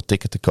ieder geval om mijn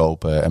ticket te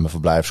kopen en mijn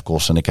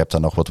verblijfskosten. En ik heb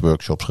daar nog wat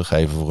workshops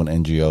gegeven voor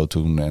een NGO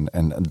toen.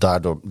 En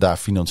daar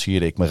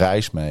financierde ik mijn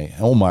reis mee.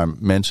 Om maar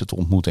mensen te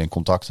ontmoeten en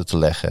contacten te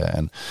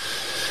leggen.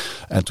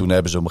 En toen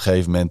hebben ze op een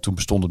gegeven moment, toen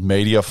bestond het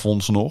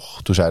Mediafonds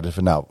nog. Toen zeiden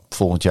ze nou,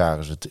 volgend jaar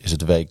is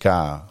het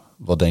WK.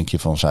 Wat denk je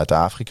van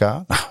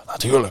Zuid-Afrika? Nou,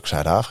 natuurlijk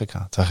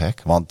Zuid-Afrika. Te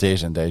gek. Want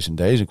deze en deze en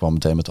deze. Ik kwam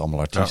meteen met allemaal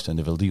artiesten. En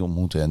die wil die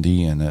ontmoeten en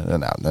die.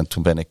 En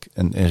toen ben ik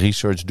een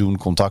research doen,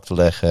 contacten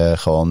leggen.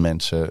 Gewoon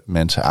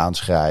mensen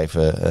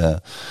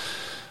aanschrijven.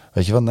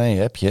 Weet je wat? Nee,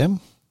 heb je.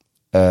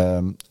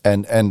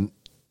 En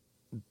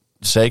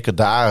zeker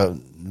daar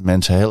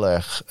mensen heel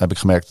erg, heb ik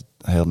gemerkt,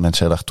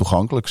 mensen heel erg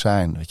toegankelijk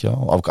zijn, weet je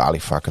wel. Ook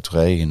Ali Farka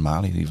Touré in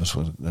Mali, was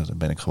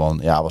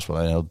wel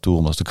een hele tour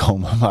om eens te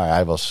komen, maar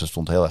hij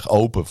stond heel erg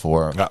open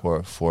voor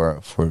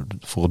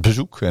het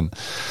bezoek. En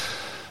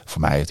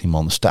voor mij heeft die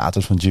man de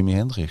status van Jimi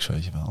Hendrix,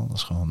 weet je wel. Dat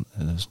is gewoon,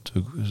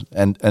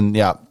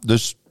 natuurlijk.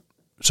 Dus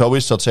zo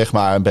is dat zeg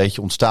maar een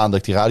beetje ontstaan dat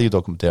ik die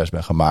radiodocumentaires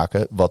ben gaan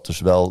maken. Wat dus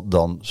wel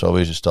dan zo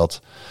is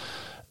dat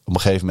op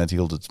een gegeven moment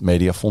hield het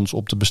Mediafonds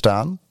op te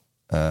bestaan.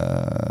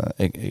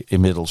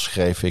 Inmiddels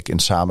schreef ik in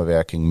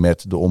samenwerking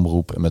met de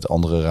omroep en met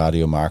andere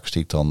radiomakers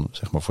die ik dan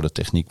zeg maar voor de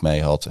techniek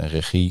mee had en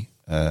regie.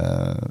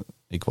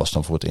 Ik was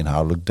dan voor het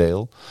inhoudelijk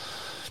deel.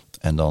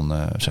 En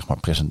dan zeg maar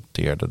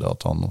presenteerde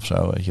dat dan of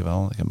zo, weet je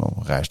wel. Ik heb al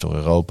een reis door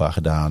Europa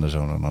gedaan en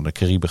zo naar de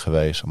Cariben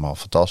geweest. Allemaal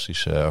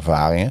fantastische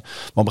ervaringen. Maar op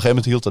een gegeven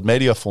moment hield dat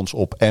Mediafonds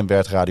op en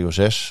werd Radio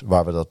 6,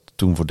 waar we dat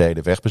toen voor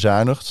deden,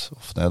 wegbezuinigd.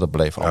 Of daar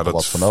bleef allemaal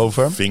wat van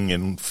over.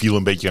 Viel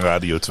een beetje in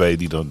Radio 2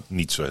 die er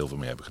niet zo heel veel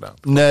mee hebben gedaan.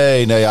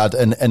 Nee, nou ja,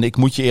 en ik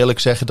moet je eerlijk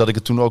zeggen dat ik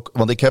het toen ook...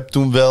 Want ik heb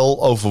toen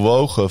wel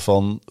overwogen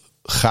van,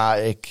 ga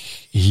ik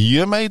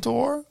hiermee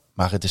door?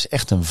 Maar het is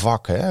echt een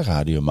vak, hè?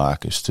 Radio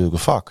maken is natuurlijk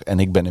een vak. En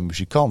ik ben een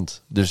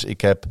muzikant. Dus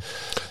ik heb...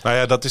 Nou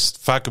ja, dat is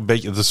vaak een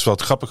beetje... Dat is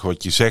wat grappig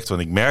wat je zegt.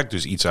 Want ik merk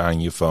dus iets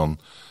aan je van...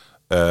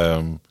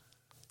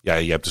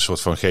 je hebt een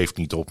soort van geef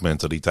niet op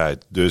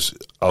mentaliteit. Dus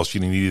als je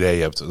een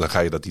idee hebt, dan ga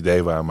je dat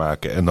idee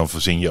waarmaken. En dan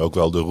verzin je ook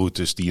wel de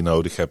routes die je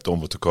nodig hebt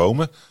om er te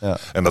komen. Ja.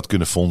 En dat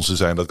kunnen fondsen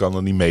zijn, dat kan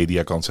dan niet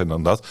mediakant zijn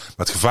dan dat.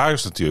 Maar het gevaar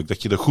is natuurlijk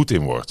dat je er goed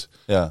in wordt.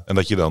 Ja. En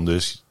dat je dan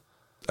dus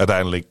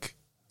uiteindelijk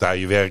daar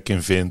je werk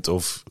in vindt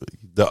of...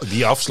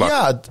 die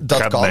afslag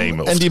dat gaat kan.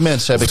 nemen. En die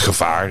mensen hebben het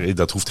gevaar,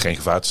 dat hoeft geen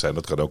gevaar te zijn.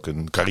 Dat kan ook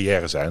een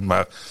carrière zijn.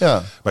 Maar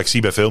ik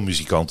zie bij veel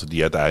muzikanten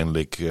die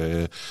uiteindelijk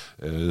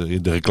de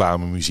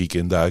reclamemuziek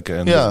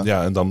induiken.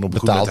 En dan op een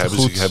goed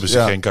moment hebben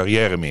ze geen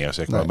carrière meer.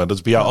 Zeg maar. Nee. Maar dat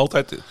is bij jou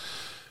altijd...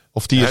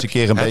 Of die eens een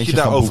keer een beetje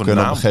gaan boeken en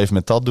op een gegeven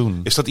moment dat doen.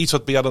 Is dat iets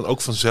wat bij jou dan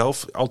ook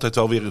vanzelf altijd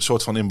wel weer een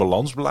soort van in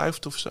balans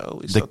blijft of zo?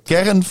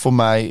 Kern voor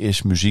mij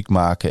is muziek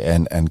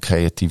maken en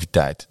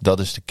creativiteit. Dat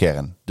is de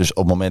kern. Dus op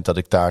het moment dat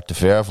ik daar te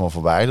ver van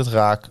verwijderd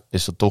raak,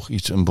 is er toch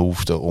een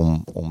behoefte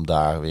om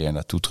daar weer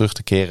naartoe terug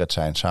te keren. Het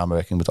zijn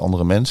samenwerking met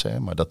andere mensen, hè,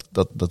 maar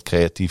dat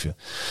creatieve.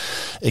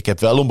 Ik heb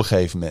wel op een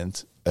gegeven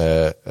moment...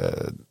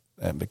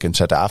 in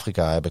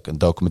Zuid-Afrika heb ik een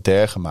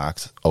documentaire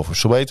gemaakt over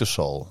Soweto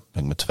Soul.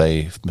 Ben ik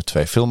met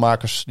twee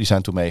filmmakers, die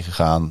zijn toen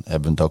meegegaan.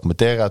 Hebben een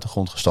documentaire uit de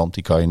grond gestampt.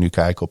 Die kan je nu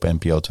kijken op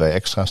NPO 2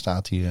 Extra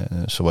staat die.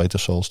 Soweto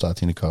Soul staat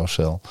hier in de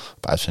carousel.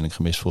 Op uitzending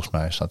gemist volgens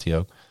mij staat hij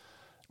ook.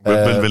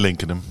 We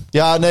linken hem.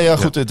 Ja, nee, ja,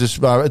 goed. Ja.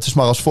 Het is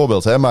maar als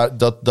voorbeeld. Hè, maar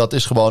dat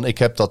is gewoon... Ik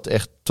heb dat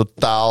echt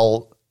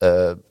totaal...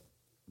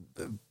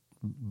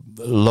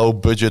 low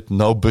budget,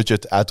 no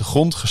budget uit de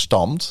grond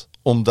gestampt.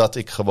 Omdat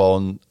ik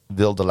gewoon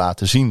wilde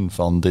laten zien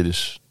van dit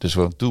is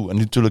wat ik doe. En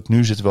natuurlijk,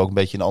 nu zitten we ook een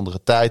beetje in een andere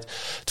tijd.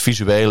 Het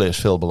visuele is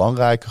veel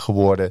belangrijker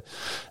geworden.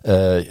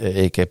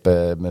 Ik heb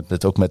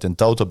ook met een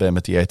Toto band,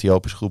 met die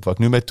Ethiopische groep waar ik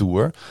nu mee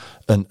tour.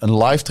 Een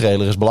live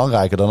trailer is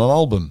belangrijker dan een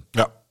album.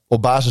 Ja.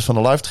 Op basis van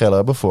een live trailer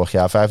hebben we vorig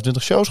jaar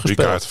 25 shows gespeeld.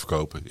 Die kaarten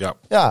verkopen, ja.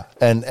 Ja,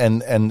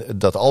 en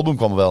dat album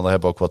kwam wel, daar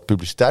hebben we ook wat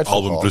publiciteit voor.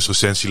 Album plus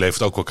recensie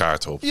levert ook wel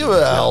kaarten op.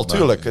 Jawel,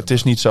 tuurlijk. Het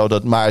is niet zo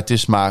dat, maar het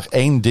is maar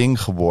één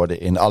ding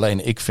geworden.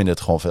 Alleen ik vind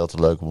het gewoon veel te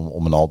leuk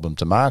om een album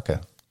te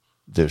maken.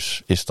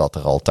 Dus is dat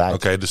er altijd.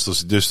 Oké,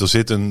 dus er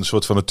zit een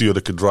soort van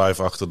natuurlijke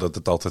drive achter dat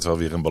het altijd wel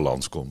weer in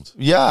balans komt.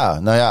 Ja,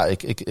 nou ja,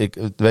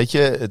 ik weet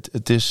je,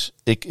 het is,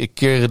 ik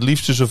keer het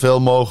liefste zoveel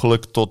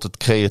mogelijk tot het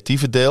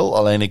creatieve deel.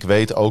 Alleen ik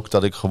weet ook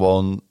dat ik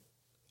gewoon,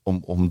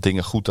 om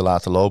dingen goed te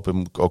laten lopen,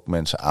 moet ik ook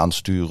mensen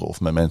aansturen of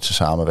met mensen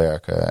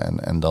samenwerken.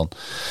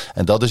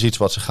 En dat is iets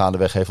wat zich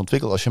gaandeweg heeft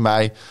ontwikkeld. Als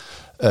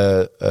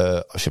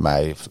je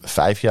mij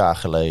 5 jaar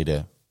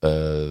geleden...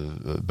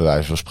 bij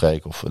wijze van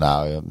spreken, of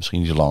misschien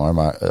niet zo langer,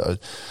 maar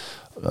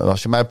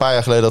als je mij een paar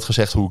jaar geleden had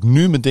gezegd hoe ik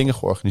nu mijn dingen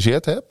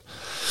georganiseerd heb,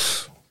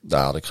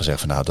 dan had ik gezegd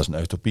van dat is een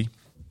utopie.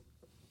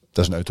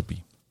 Dat is een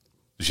utopie.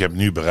 Dus je hebt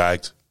nu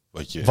bereikt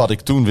wat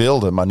ik toen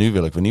wilde, maar nu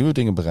wil ik weer nieuwe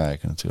dingen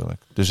bereiken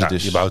natuurlijk. Dus het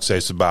is, je bouwt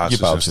steeds de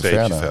basis een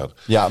steekje verder.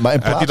 Ja, maar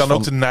heb je dan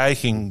ook de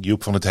neiging,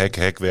 Joep, van het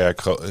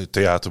hekwerk,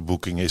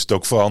 theaterboekingen, is het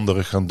ook voor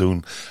anderen gaan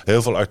doen?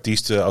 Heel veel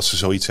artiesten, als ze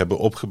zoiets hebben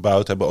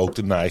opgebouwd, hebben ook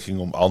de neiging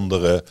om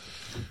anderen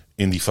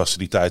in die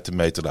faciliteiten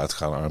mee te laten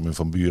gaan. Armin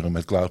van Buren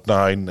met Cloud9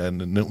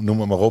 en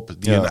noem maar op.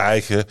 Die een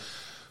eigen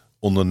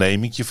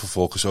ondernemingje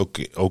vervolgens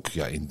ook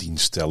in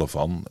dienst stellen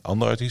van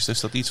andere artiesten. Is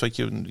dat iets wat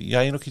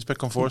jij nog iets bij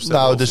kan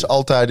voorstellen? Nou, dus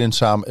altijd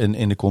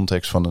in de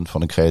context van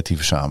een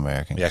creatieve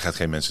samenwerking. Maar jij gaat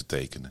geen mensen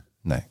tekenen?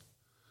 Nee.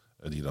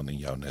 Die dan in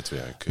jouw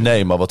netwerk...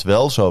 Nee, maar wat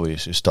wel zo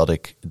is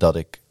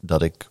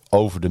dat ik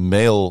over de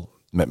mail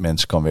met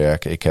mensen kan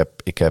werken.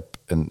 Ik heb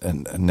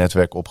een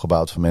netwerk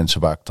opgebouwd van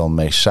mensen waar ik dan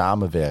mee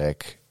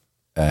samenwerk.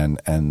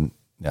 En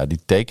die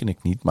teken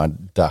ik niet, maar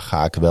daar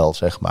ga ik wel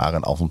zeg maar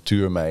een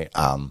avontuur mee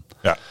aan.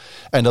 Ja.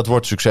 En dat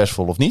wordt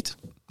succesvol of niet.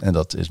 En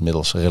dat is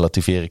middels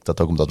relativeer ik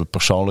dat ook omdat het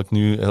persoonlijk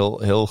nu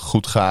heel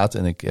goed gaat.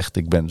 En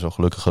ik ben zo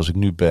gelukkig als ik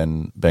nu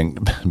ben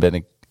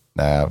ik,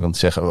 wil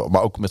zeggen,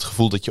 maar ook met het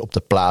gevoel dat je op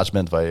de plaats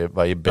bent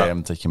waar je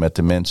bent, dat je met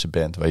de mensen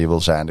bent waar je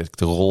wil zijn, dat ik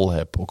de rol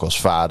heb, ook als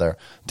vader,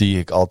 die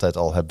ik altijd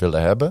al heb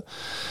willen hebben.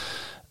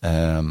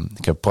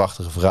 Ik heb een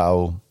prachtige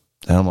vrouw.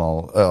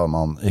 Helemaal,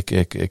 man.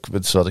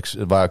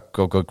 Waar ik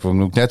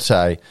ook net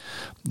zei,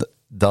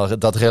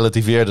 dat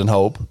relativeert een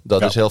hoop.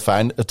 Dat is heel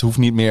fijn. Het hoeft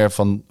niet meer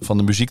van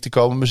de muziek te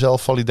komen, mijn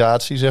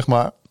zelfvalidatie, zeg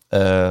maar.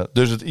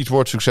 Dus iets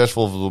wordt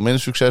succesvol of minder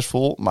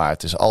succesvol. Maar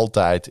het is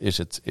altijd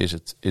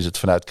is het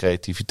vanuit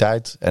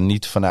creativiteit en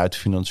niet vanuit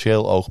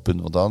financieel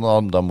oogpunt.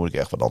 Want dan moet ik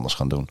echt wat anders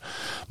gaan doen.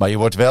 Maar je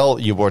moet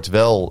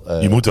wel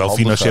handiger.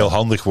 Financieel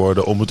handig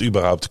worden om het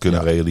überhaupt te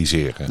kunnen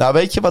realiseren. Nou,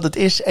 weet je wat het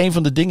is? Een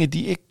van de dingen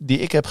die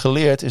ik heb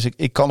geleerd is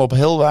ik kan op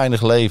heel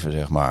weinig leven,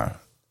 zeg maar.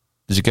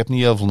 Dus ik heb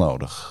niet heel veel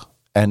nodig.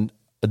 En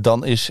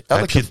dan is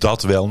heb je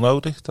dat wel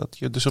nodig? Dat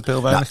je dus op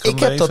heel weinig kan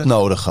leven? Ik heb dat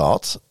nodig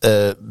gehad,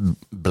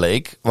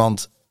 bleek.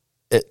 Want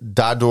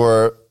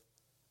daardoor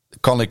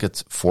kan ik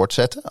het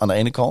voortzetten aan de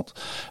ene kant.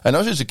 En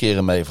als je eens een keer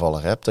een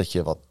meevaller hebt, dat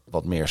je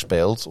wat meer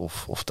speelt.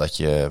 Of dat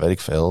je, weet ik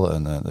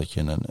veel, dat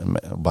je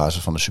op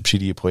basis van een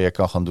subsidieproject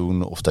kan gaan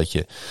doen. Of dat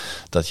je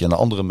een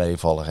andere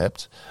meevaller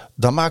hebt.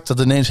 Dan maakt dat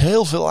ineens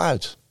heel veel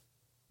uit.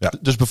 Ja.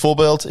 Dus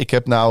bijvoorbeeld, ik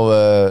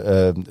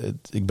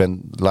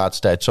ben de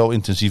laatste tijd zo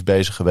intensief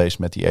bezig geweest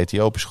met die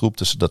Ethiopische groep.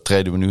 Dus dat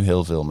treden we nu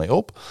heel veel mee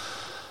op.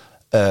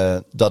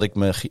 Dat ik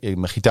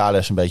mijn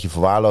gitaarles een beetje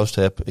verwaarloosd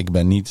heb. Ik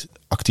ben niet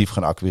actief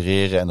gaan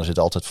acquireren en er zit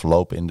altijd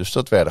verloop in. Dus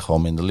dat werden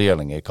gewoon minder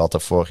leerlingen. Ik had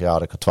er vorig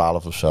jaar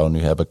 12 of zo.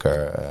 Nu heb ik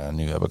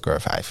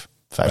er 5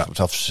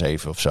 of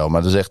 7 of zo.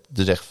 Maar dat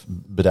is echt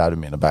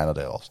beduidend minder, bijna de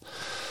helft.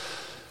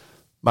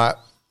 Maar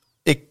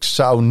ik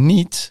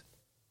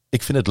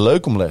vind het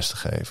leuk om les te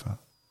geven.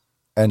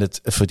 En het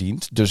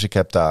verdient. Dus ik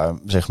heb daar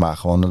zeg maar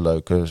gewoon een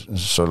leuke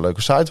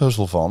side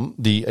hustle van.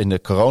 Die in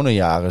de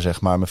coronajaren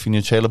zeg maar mijn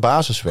financiële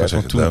basis werd.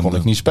 Want toen kon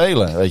ik niet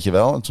spelen, weet je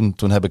wel. En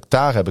toen heb ik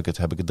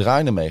het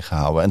draaien mee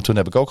gehouden. En toen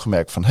heb ik ook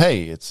gemerkt van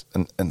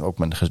en ook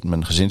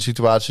mijn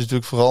gezinssituatie is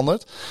natuurlijk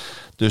veranderd.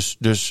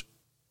 Dus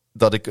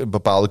dat ik een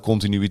bepaalde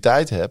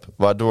continuïteit heb.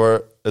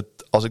 Waardoor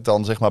als ik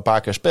dan zeg maar een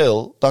paar keer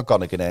speel, dan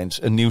kan ik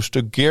ineens een nieuw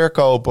stuk gear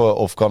kopen.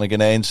 Of kan ik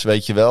ineens,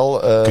 weet je wel.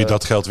 Kun je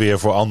dat geld weer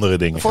voor andere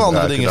dingen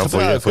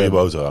gebruiken? Voor je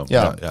boterham.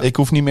 Ja, ik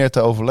hoef niet meer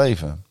te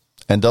overleven.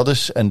 En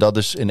dat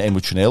is in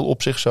emotioneel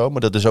opzicht zo.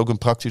 Maar dat is ook in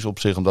praktisch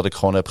opzicht. Omdat ik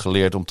gewoon heb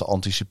geleerd om te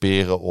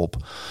anticiperen op.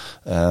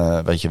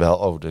 Weet je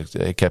wel.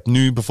 Ik heb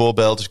nu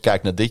bijvoorbeeld. Als ik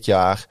kijk naar dit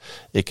jaar.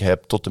 Ik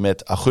heb tot en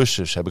met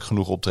augustus heb ik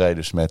genoeg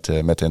optredens met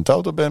de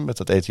Toto Band. Met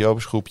dat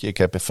Ethiopisch groepje. Ik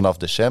heb vanaf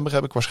december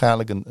heb ik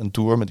waarschijnlijk een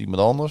tour met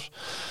iemand anders.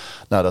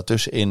 Nou,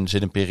 daartussenin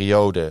zit een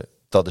periode.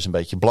 Dat is een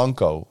beetje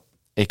blanco.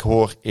 Ik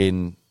hoor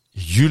in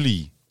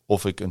juli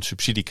of ik een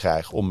subsidie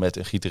krijg om met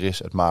een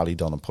gitarist uit Mali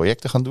dan een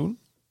project te gaan doen.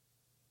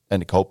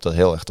 En ik hoop dat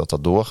heel erg dat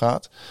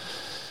doorgaat.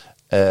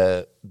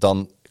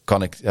 Dan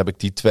heb ik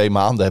die 2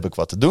 maanden heb ik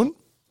wat te doen.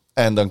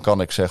 En dan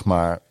kan ik zeg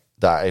maar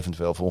daar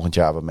eventueel volgend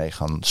jaar weer mee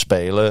gaan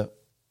spelen.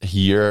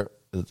 Hier.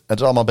 Het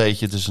is allemaal een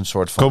beetje, het is een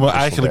soort van. Komen we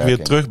eigenlijk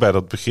weer terug bij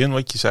dat begin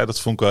wat je zei. Dat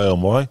vond ik wel heel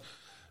mooi.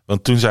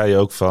 Want toen zei je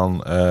ook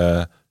van.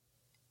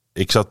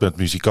 Ik zat met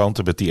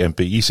muzikanten met die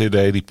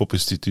NPI-CD, die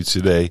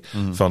Popinstituut-CD.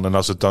 En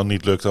als het dan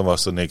niet lukt, dan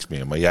was er niks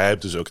meer. Maar jij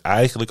hebt dus ook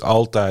eigenlijk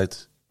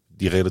altijd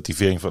die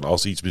relativering van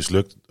als iets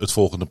mislukt, het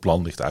volgende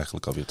plan ligt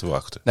eigenlijk alweer te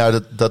wachten.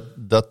 Nou,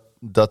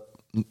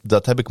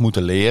 dat heb ik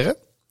moeten leren.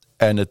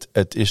 En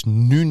het is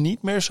nu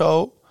niet meer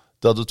zo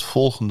dat het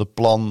volgende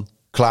plan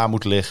klaar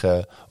moet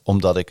liggen,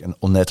 omdat ik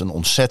net een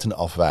ontzettende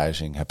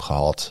afwijzing heb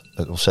gehad.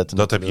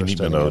 Dat heb je niet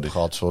meer nodig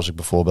gehad, zoals ik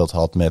bijvoorbeeld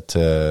had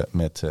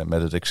met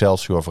het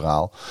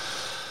Excelsior-verhaal.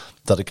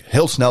 Dat ik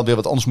heel snel weer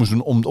wat anders moest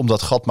doen om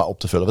dat gat maar op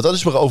te vullen. Want dat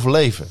is weer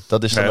overleven.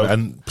 Dat is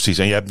precies.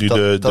 En je hebt nu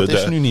dat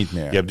is nu niet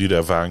meer. Je hebt nu de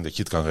ervaring dat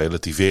je het kan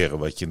relativeren,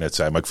 wat je net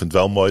zei. Maar ik vind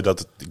het wel mooi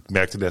dat ik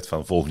merkte net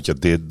van volgend jaar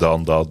dit,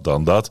 dan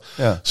dat.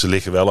 Ja. Ze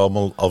liggen wel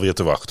allemaal alweer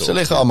te wachten. Ze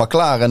liggen allemaal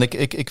klaar. En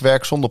ik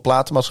werk zonder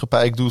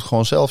platenmaatschappij. Ik doe het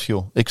gewoon zelf,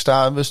 joh.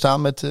 We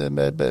staan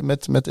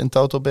met in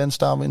Toto Band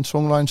staan we in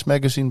Songlines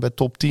Magazine bij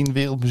top 10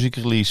 wereldmuziek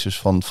releases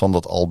van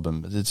dat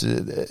album. Het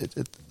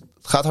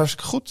gaat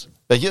hartstikke goed.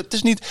 Weet je, het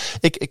is niet.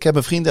 Ik heb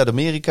een vriend uit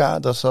Amerika.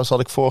 Daar zat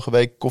ik vorige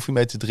week koffie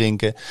mee te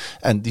drinken.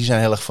 En die zijn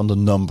heel erg van de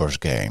numbers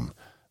game.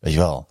 Weet je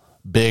wel.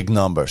 Big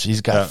numbers. He's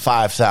got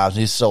 5,000.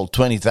 He's sold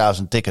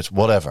 20,000 tickets.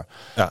 Whatever.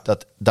 Ja.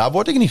 Daar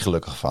word ik niet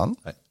gelukkig van.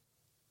 Nee.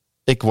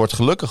 Ik word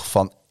gelukkig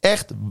van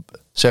echt.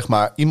 Zeg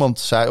maar, iemand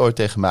zei ooit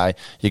tegen mij.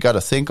 You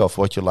gotta think of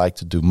what you like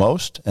to do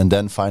most. And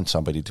then find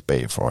somebody to pay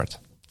you for it.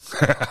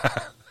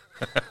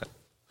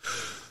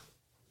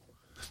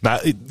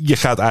 Nou, je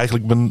gaat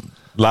eigenlijk mijn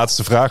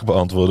laatste vraag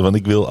beantwoorden. Want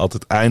ik wil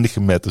altijd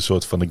eindigen met een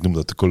soort van, ik noem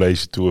dat de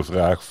college tour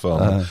vraag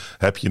van,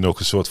 heb je nog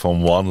een soort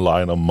van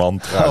one-liner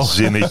mantra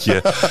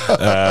zinnetje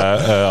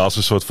als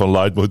een soort van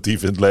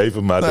leidmotief in het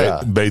leven.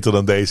 Maar beter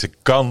dan deze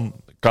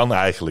kan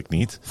eigenlijk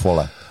niet.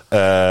 Volle.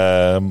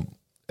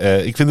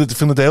 Ik vind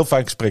het een heel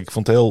fijn gesprek. Ik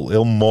vond het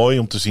heel mooi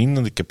om te zien.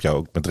 En ik heb jou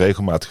ook met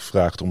regelmaat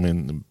gevraagd om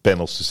in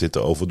panels te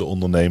zitten over de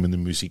ondernemende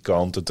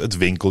muzikant. Het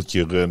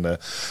winkeltje runnen,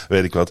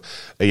 weet ik wat.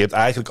 En je hebt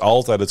eigenlijk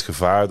altijd het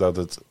gevaar dat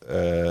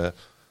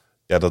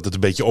het een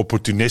beetje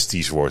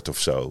opportunistisch wordt of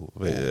zo.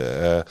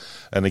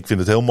 En ik vind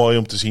het heel mooi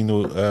om te zien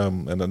hoe,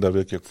 en daar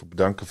wil ik je ook voor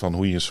bedanken, van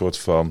hoe je een soort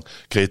van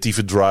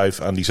creatieve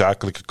drive aan die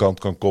zakelijke kant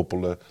kan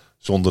koppelen,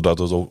 zonder dat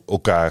het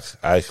elkaar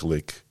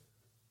eigenlijk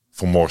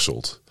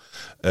vermorselt.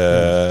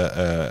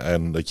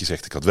 En dat je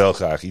zegt, ik had wel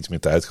graag iets meer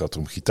tijd gehad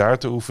om gitaar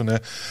te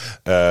oefenen.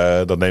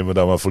 Dan nemen we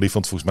dan maar voor lief,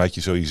 want volgens mij had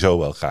je sowieso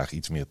wel graag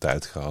iets meer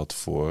tijd gehad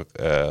voor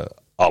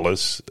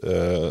alles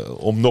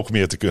om nog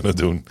meer te kunnen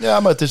doen. Ja,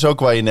 maar het is ook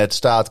waar je net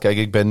staat. Kijk,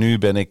 ik ben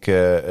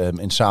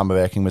in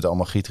samenwerking met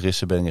allemaal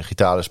gitaristen ben ik een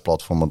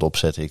gitaarlesplatform aan het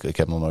opzetten. Ik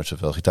heb nog nooit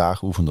zoveel gitaar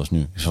geoefend als nu.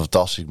 Het is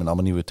fantastisch. Ik ben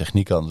allemaal nieuwe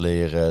technieken aan het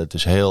leren. Het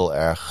is heel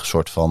erg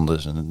het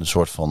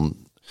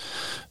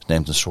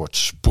neemt een soort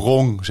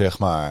sprong, zeg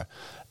maar.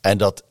 En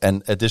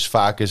het is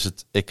vaak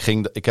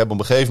ik heb op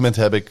een gegeven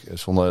moment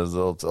zonder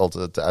dat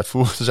altijd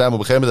uitvoerig te zijn, maar op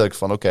een gegeven moment heb ik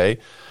van oké,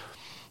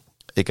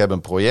 ik heb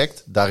een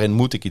project, daarin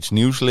moet ik iets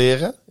nieuws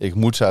leren. Ik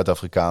moet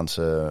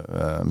Zuid-Afrikaanse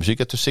muziek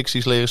uit de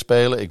 60s leren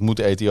spelen. Ik moet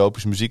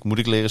Ethiopische muziek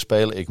leren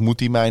spelen. Ik moet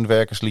die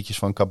mijnwerkersliedjes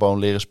van Carbone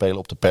leren spelen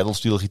op de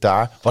pedalsteel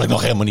gitaar. Wat ik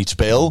nog helemaal niet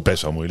speel.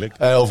 Best wel moeilijk.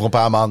 Over een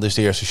paar maanden is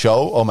de eerste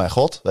show. Oh mijn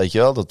god, weet je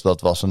wel.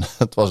 Dat was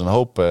een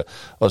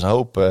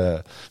hoop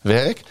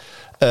werk.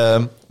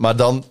 Maar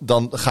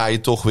dan ga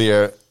je toch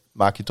weer,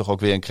 maak je toch ook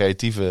weer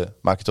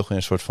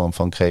een soort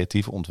van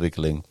creatieve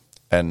ontwikkeling.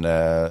 En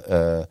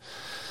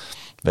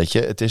weet je,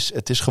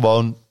 het is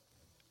gewoon,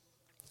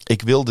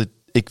 ik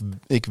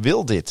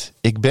wil dit.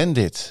 Ik ben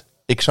dit.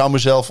 Ik zou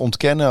mezelf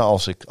ontkennen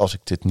als ik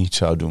dit niet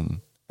zou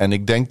doen. En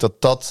ik denk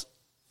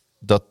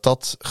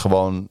dat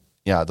gewoon,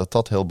 ja,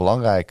 dat heel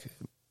belangrijk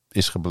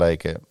is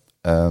gebleken.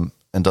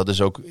 En dat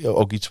is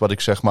ook iets wat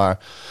ik zeg maar,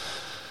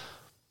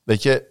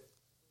 weet je,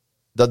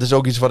 dat is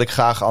ook iets wat ik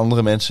graag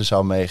andere mensen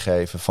zou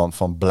meegeven.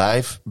 Van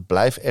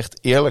blijf echt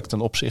eerlijk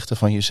ten opzichte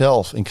van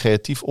jezelf. In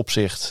creatief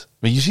opzicht.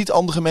 Maar je ziet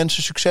andere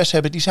mensen succes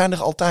hebben. Die zijn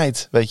er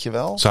altijd, weet je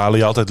wel. Ze halen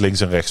je altijd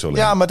links en rechts.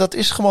 Ja, maar dat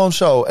is gewoon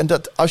zo. En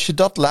als je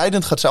dat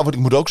leidend gaat zijn. Want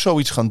ik moet ook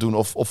zoiets gaan doen.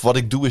 Of wat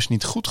ik doe is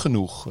niet goed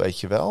genoeg, weet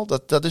je wel.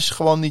 Dat is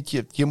gewoon niet.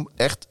 Je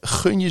echt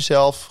gun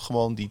jezelf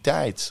gewoon die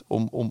tijd.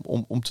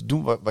 Om te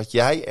doen wat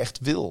jij echt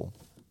wil.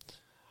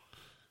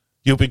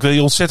 Joep, ik wil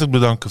je ontzettend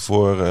bedanken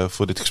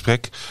voor dit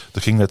gesprek.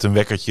 Er ging net een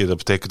wekkertje. Dat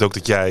betekent ook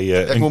dat jij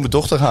ik moet mijn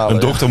dochter halen.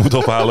 Een dochter moet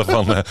ophalen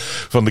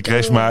van de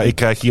crash. Maar ik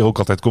krijg hier ook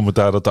altijd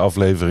commentaar dat de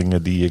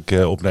afleveringen die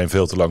ik opneem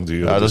veel te lang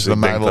duren. Ja, dat is bij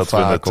mij wel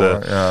vaak,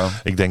 hoor. Ja.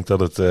 Ik denk dat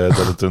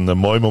het een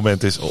mooi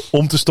moment is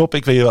om te stoppen.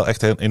 Ik wil je wel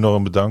echt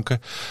enorm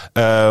bedanken.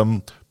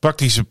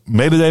 Praktische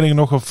mededelingen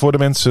nog voor de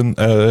mensen.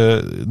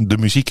 De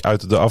muziek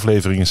uit de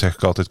afleveringen, zeg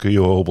ik altijd, kun je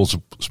horen op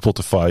onze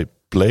Spotify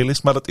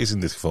playlist. Maar dat is in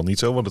dit geval niet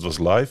zo, want het was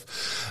live.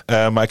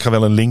 Maar ik ga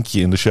wel een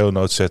linkje in de show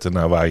notes zetten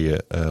naar waar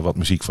je wat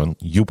muziek van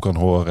Joep kan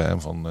horen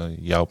en van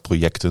jouw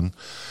projecten.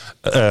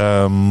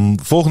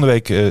 Volgende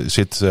week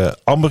zit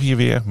Amber hier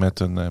weer met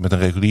een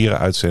reguliere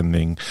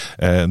uitzending.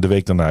 De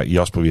week daarna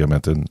Jasper weer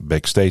met een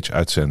Backstage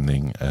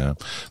uitzending.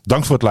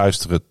 Dank voor het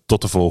luisteren.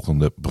 Tot de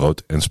volgende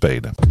Brood en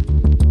Spelen.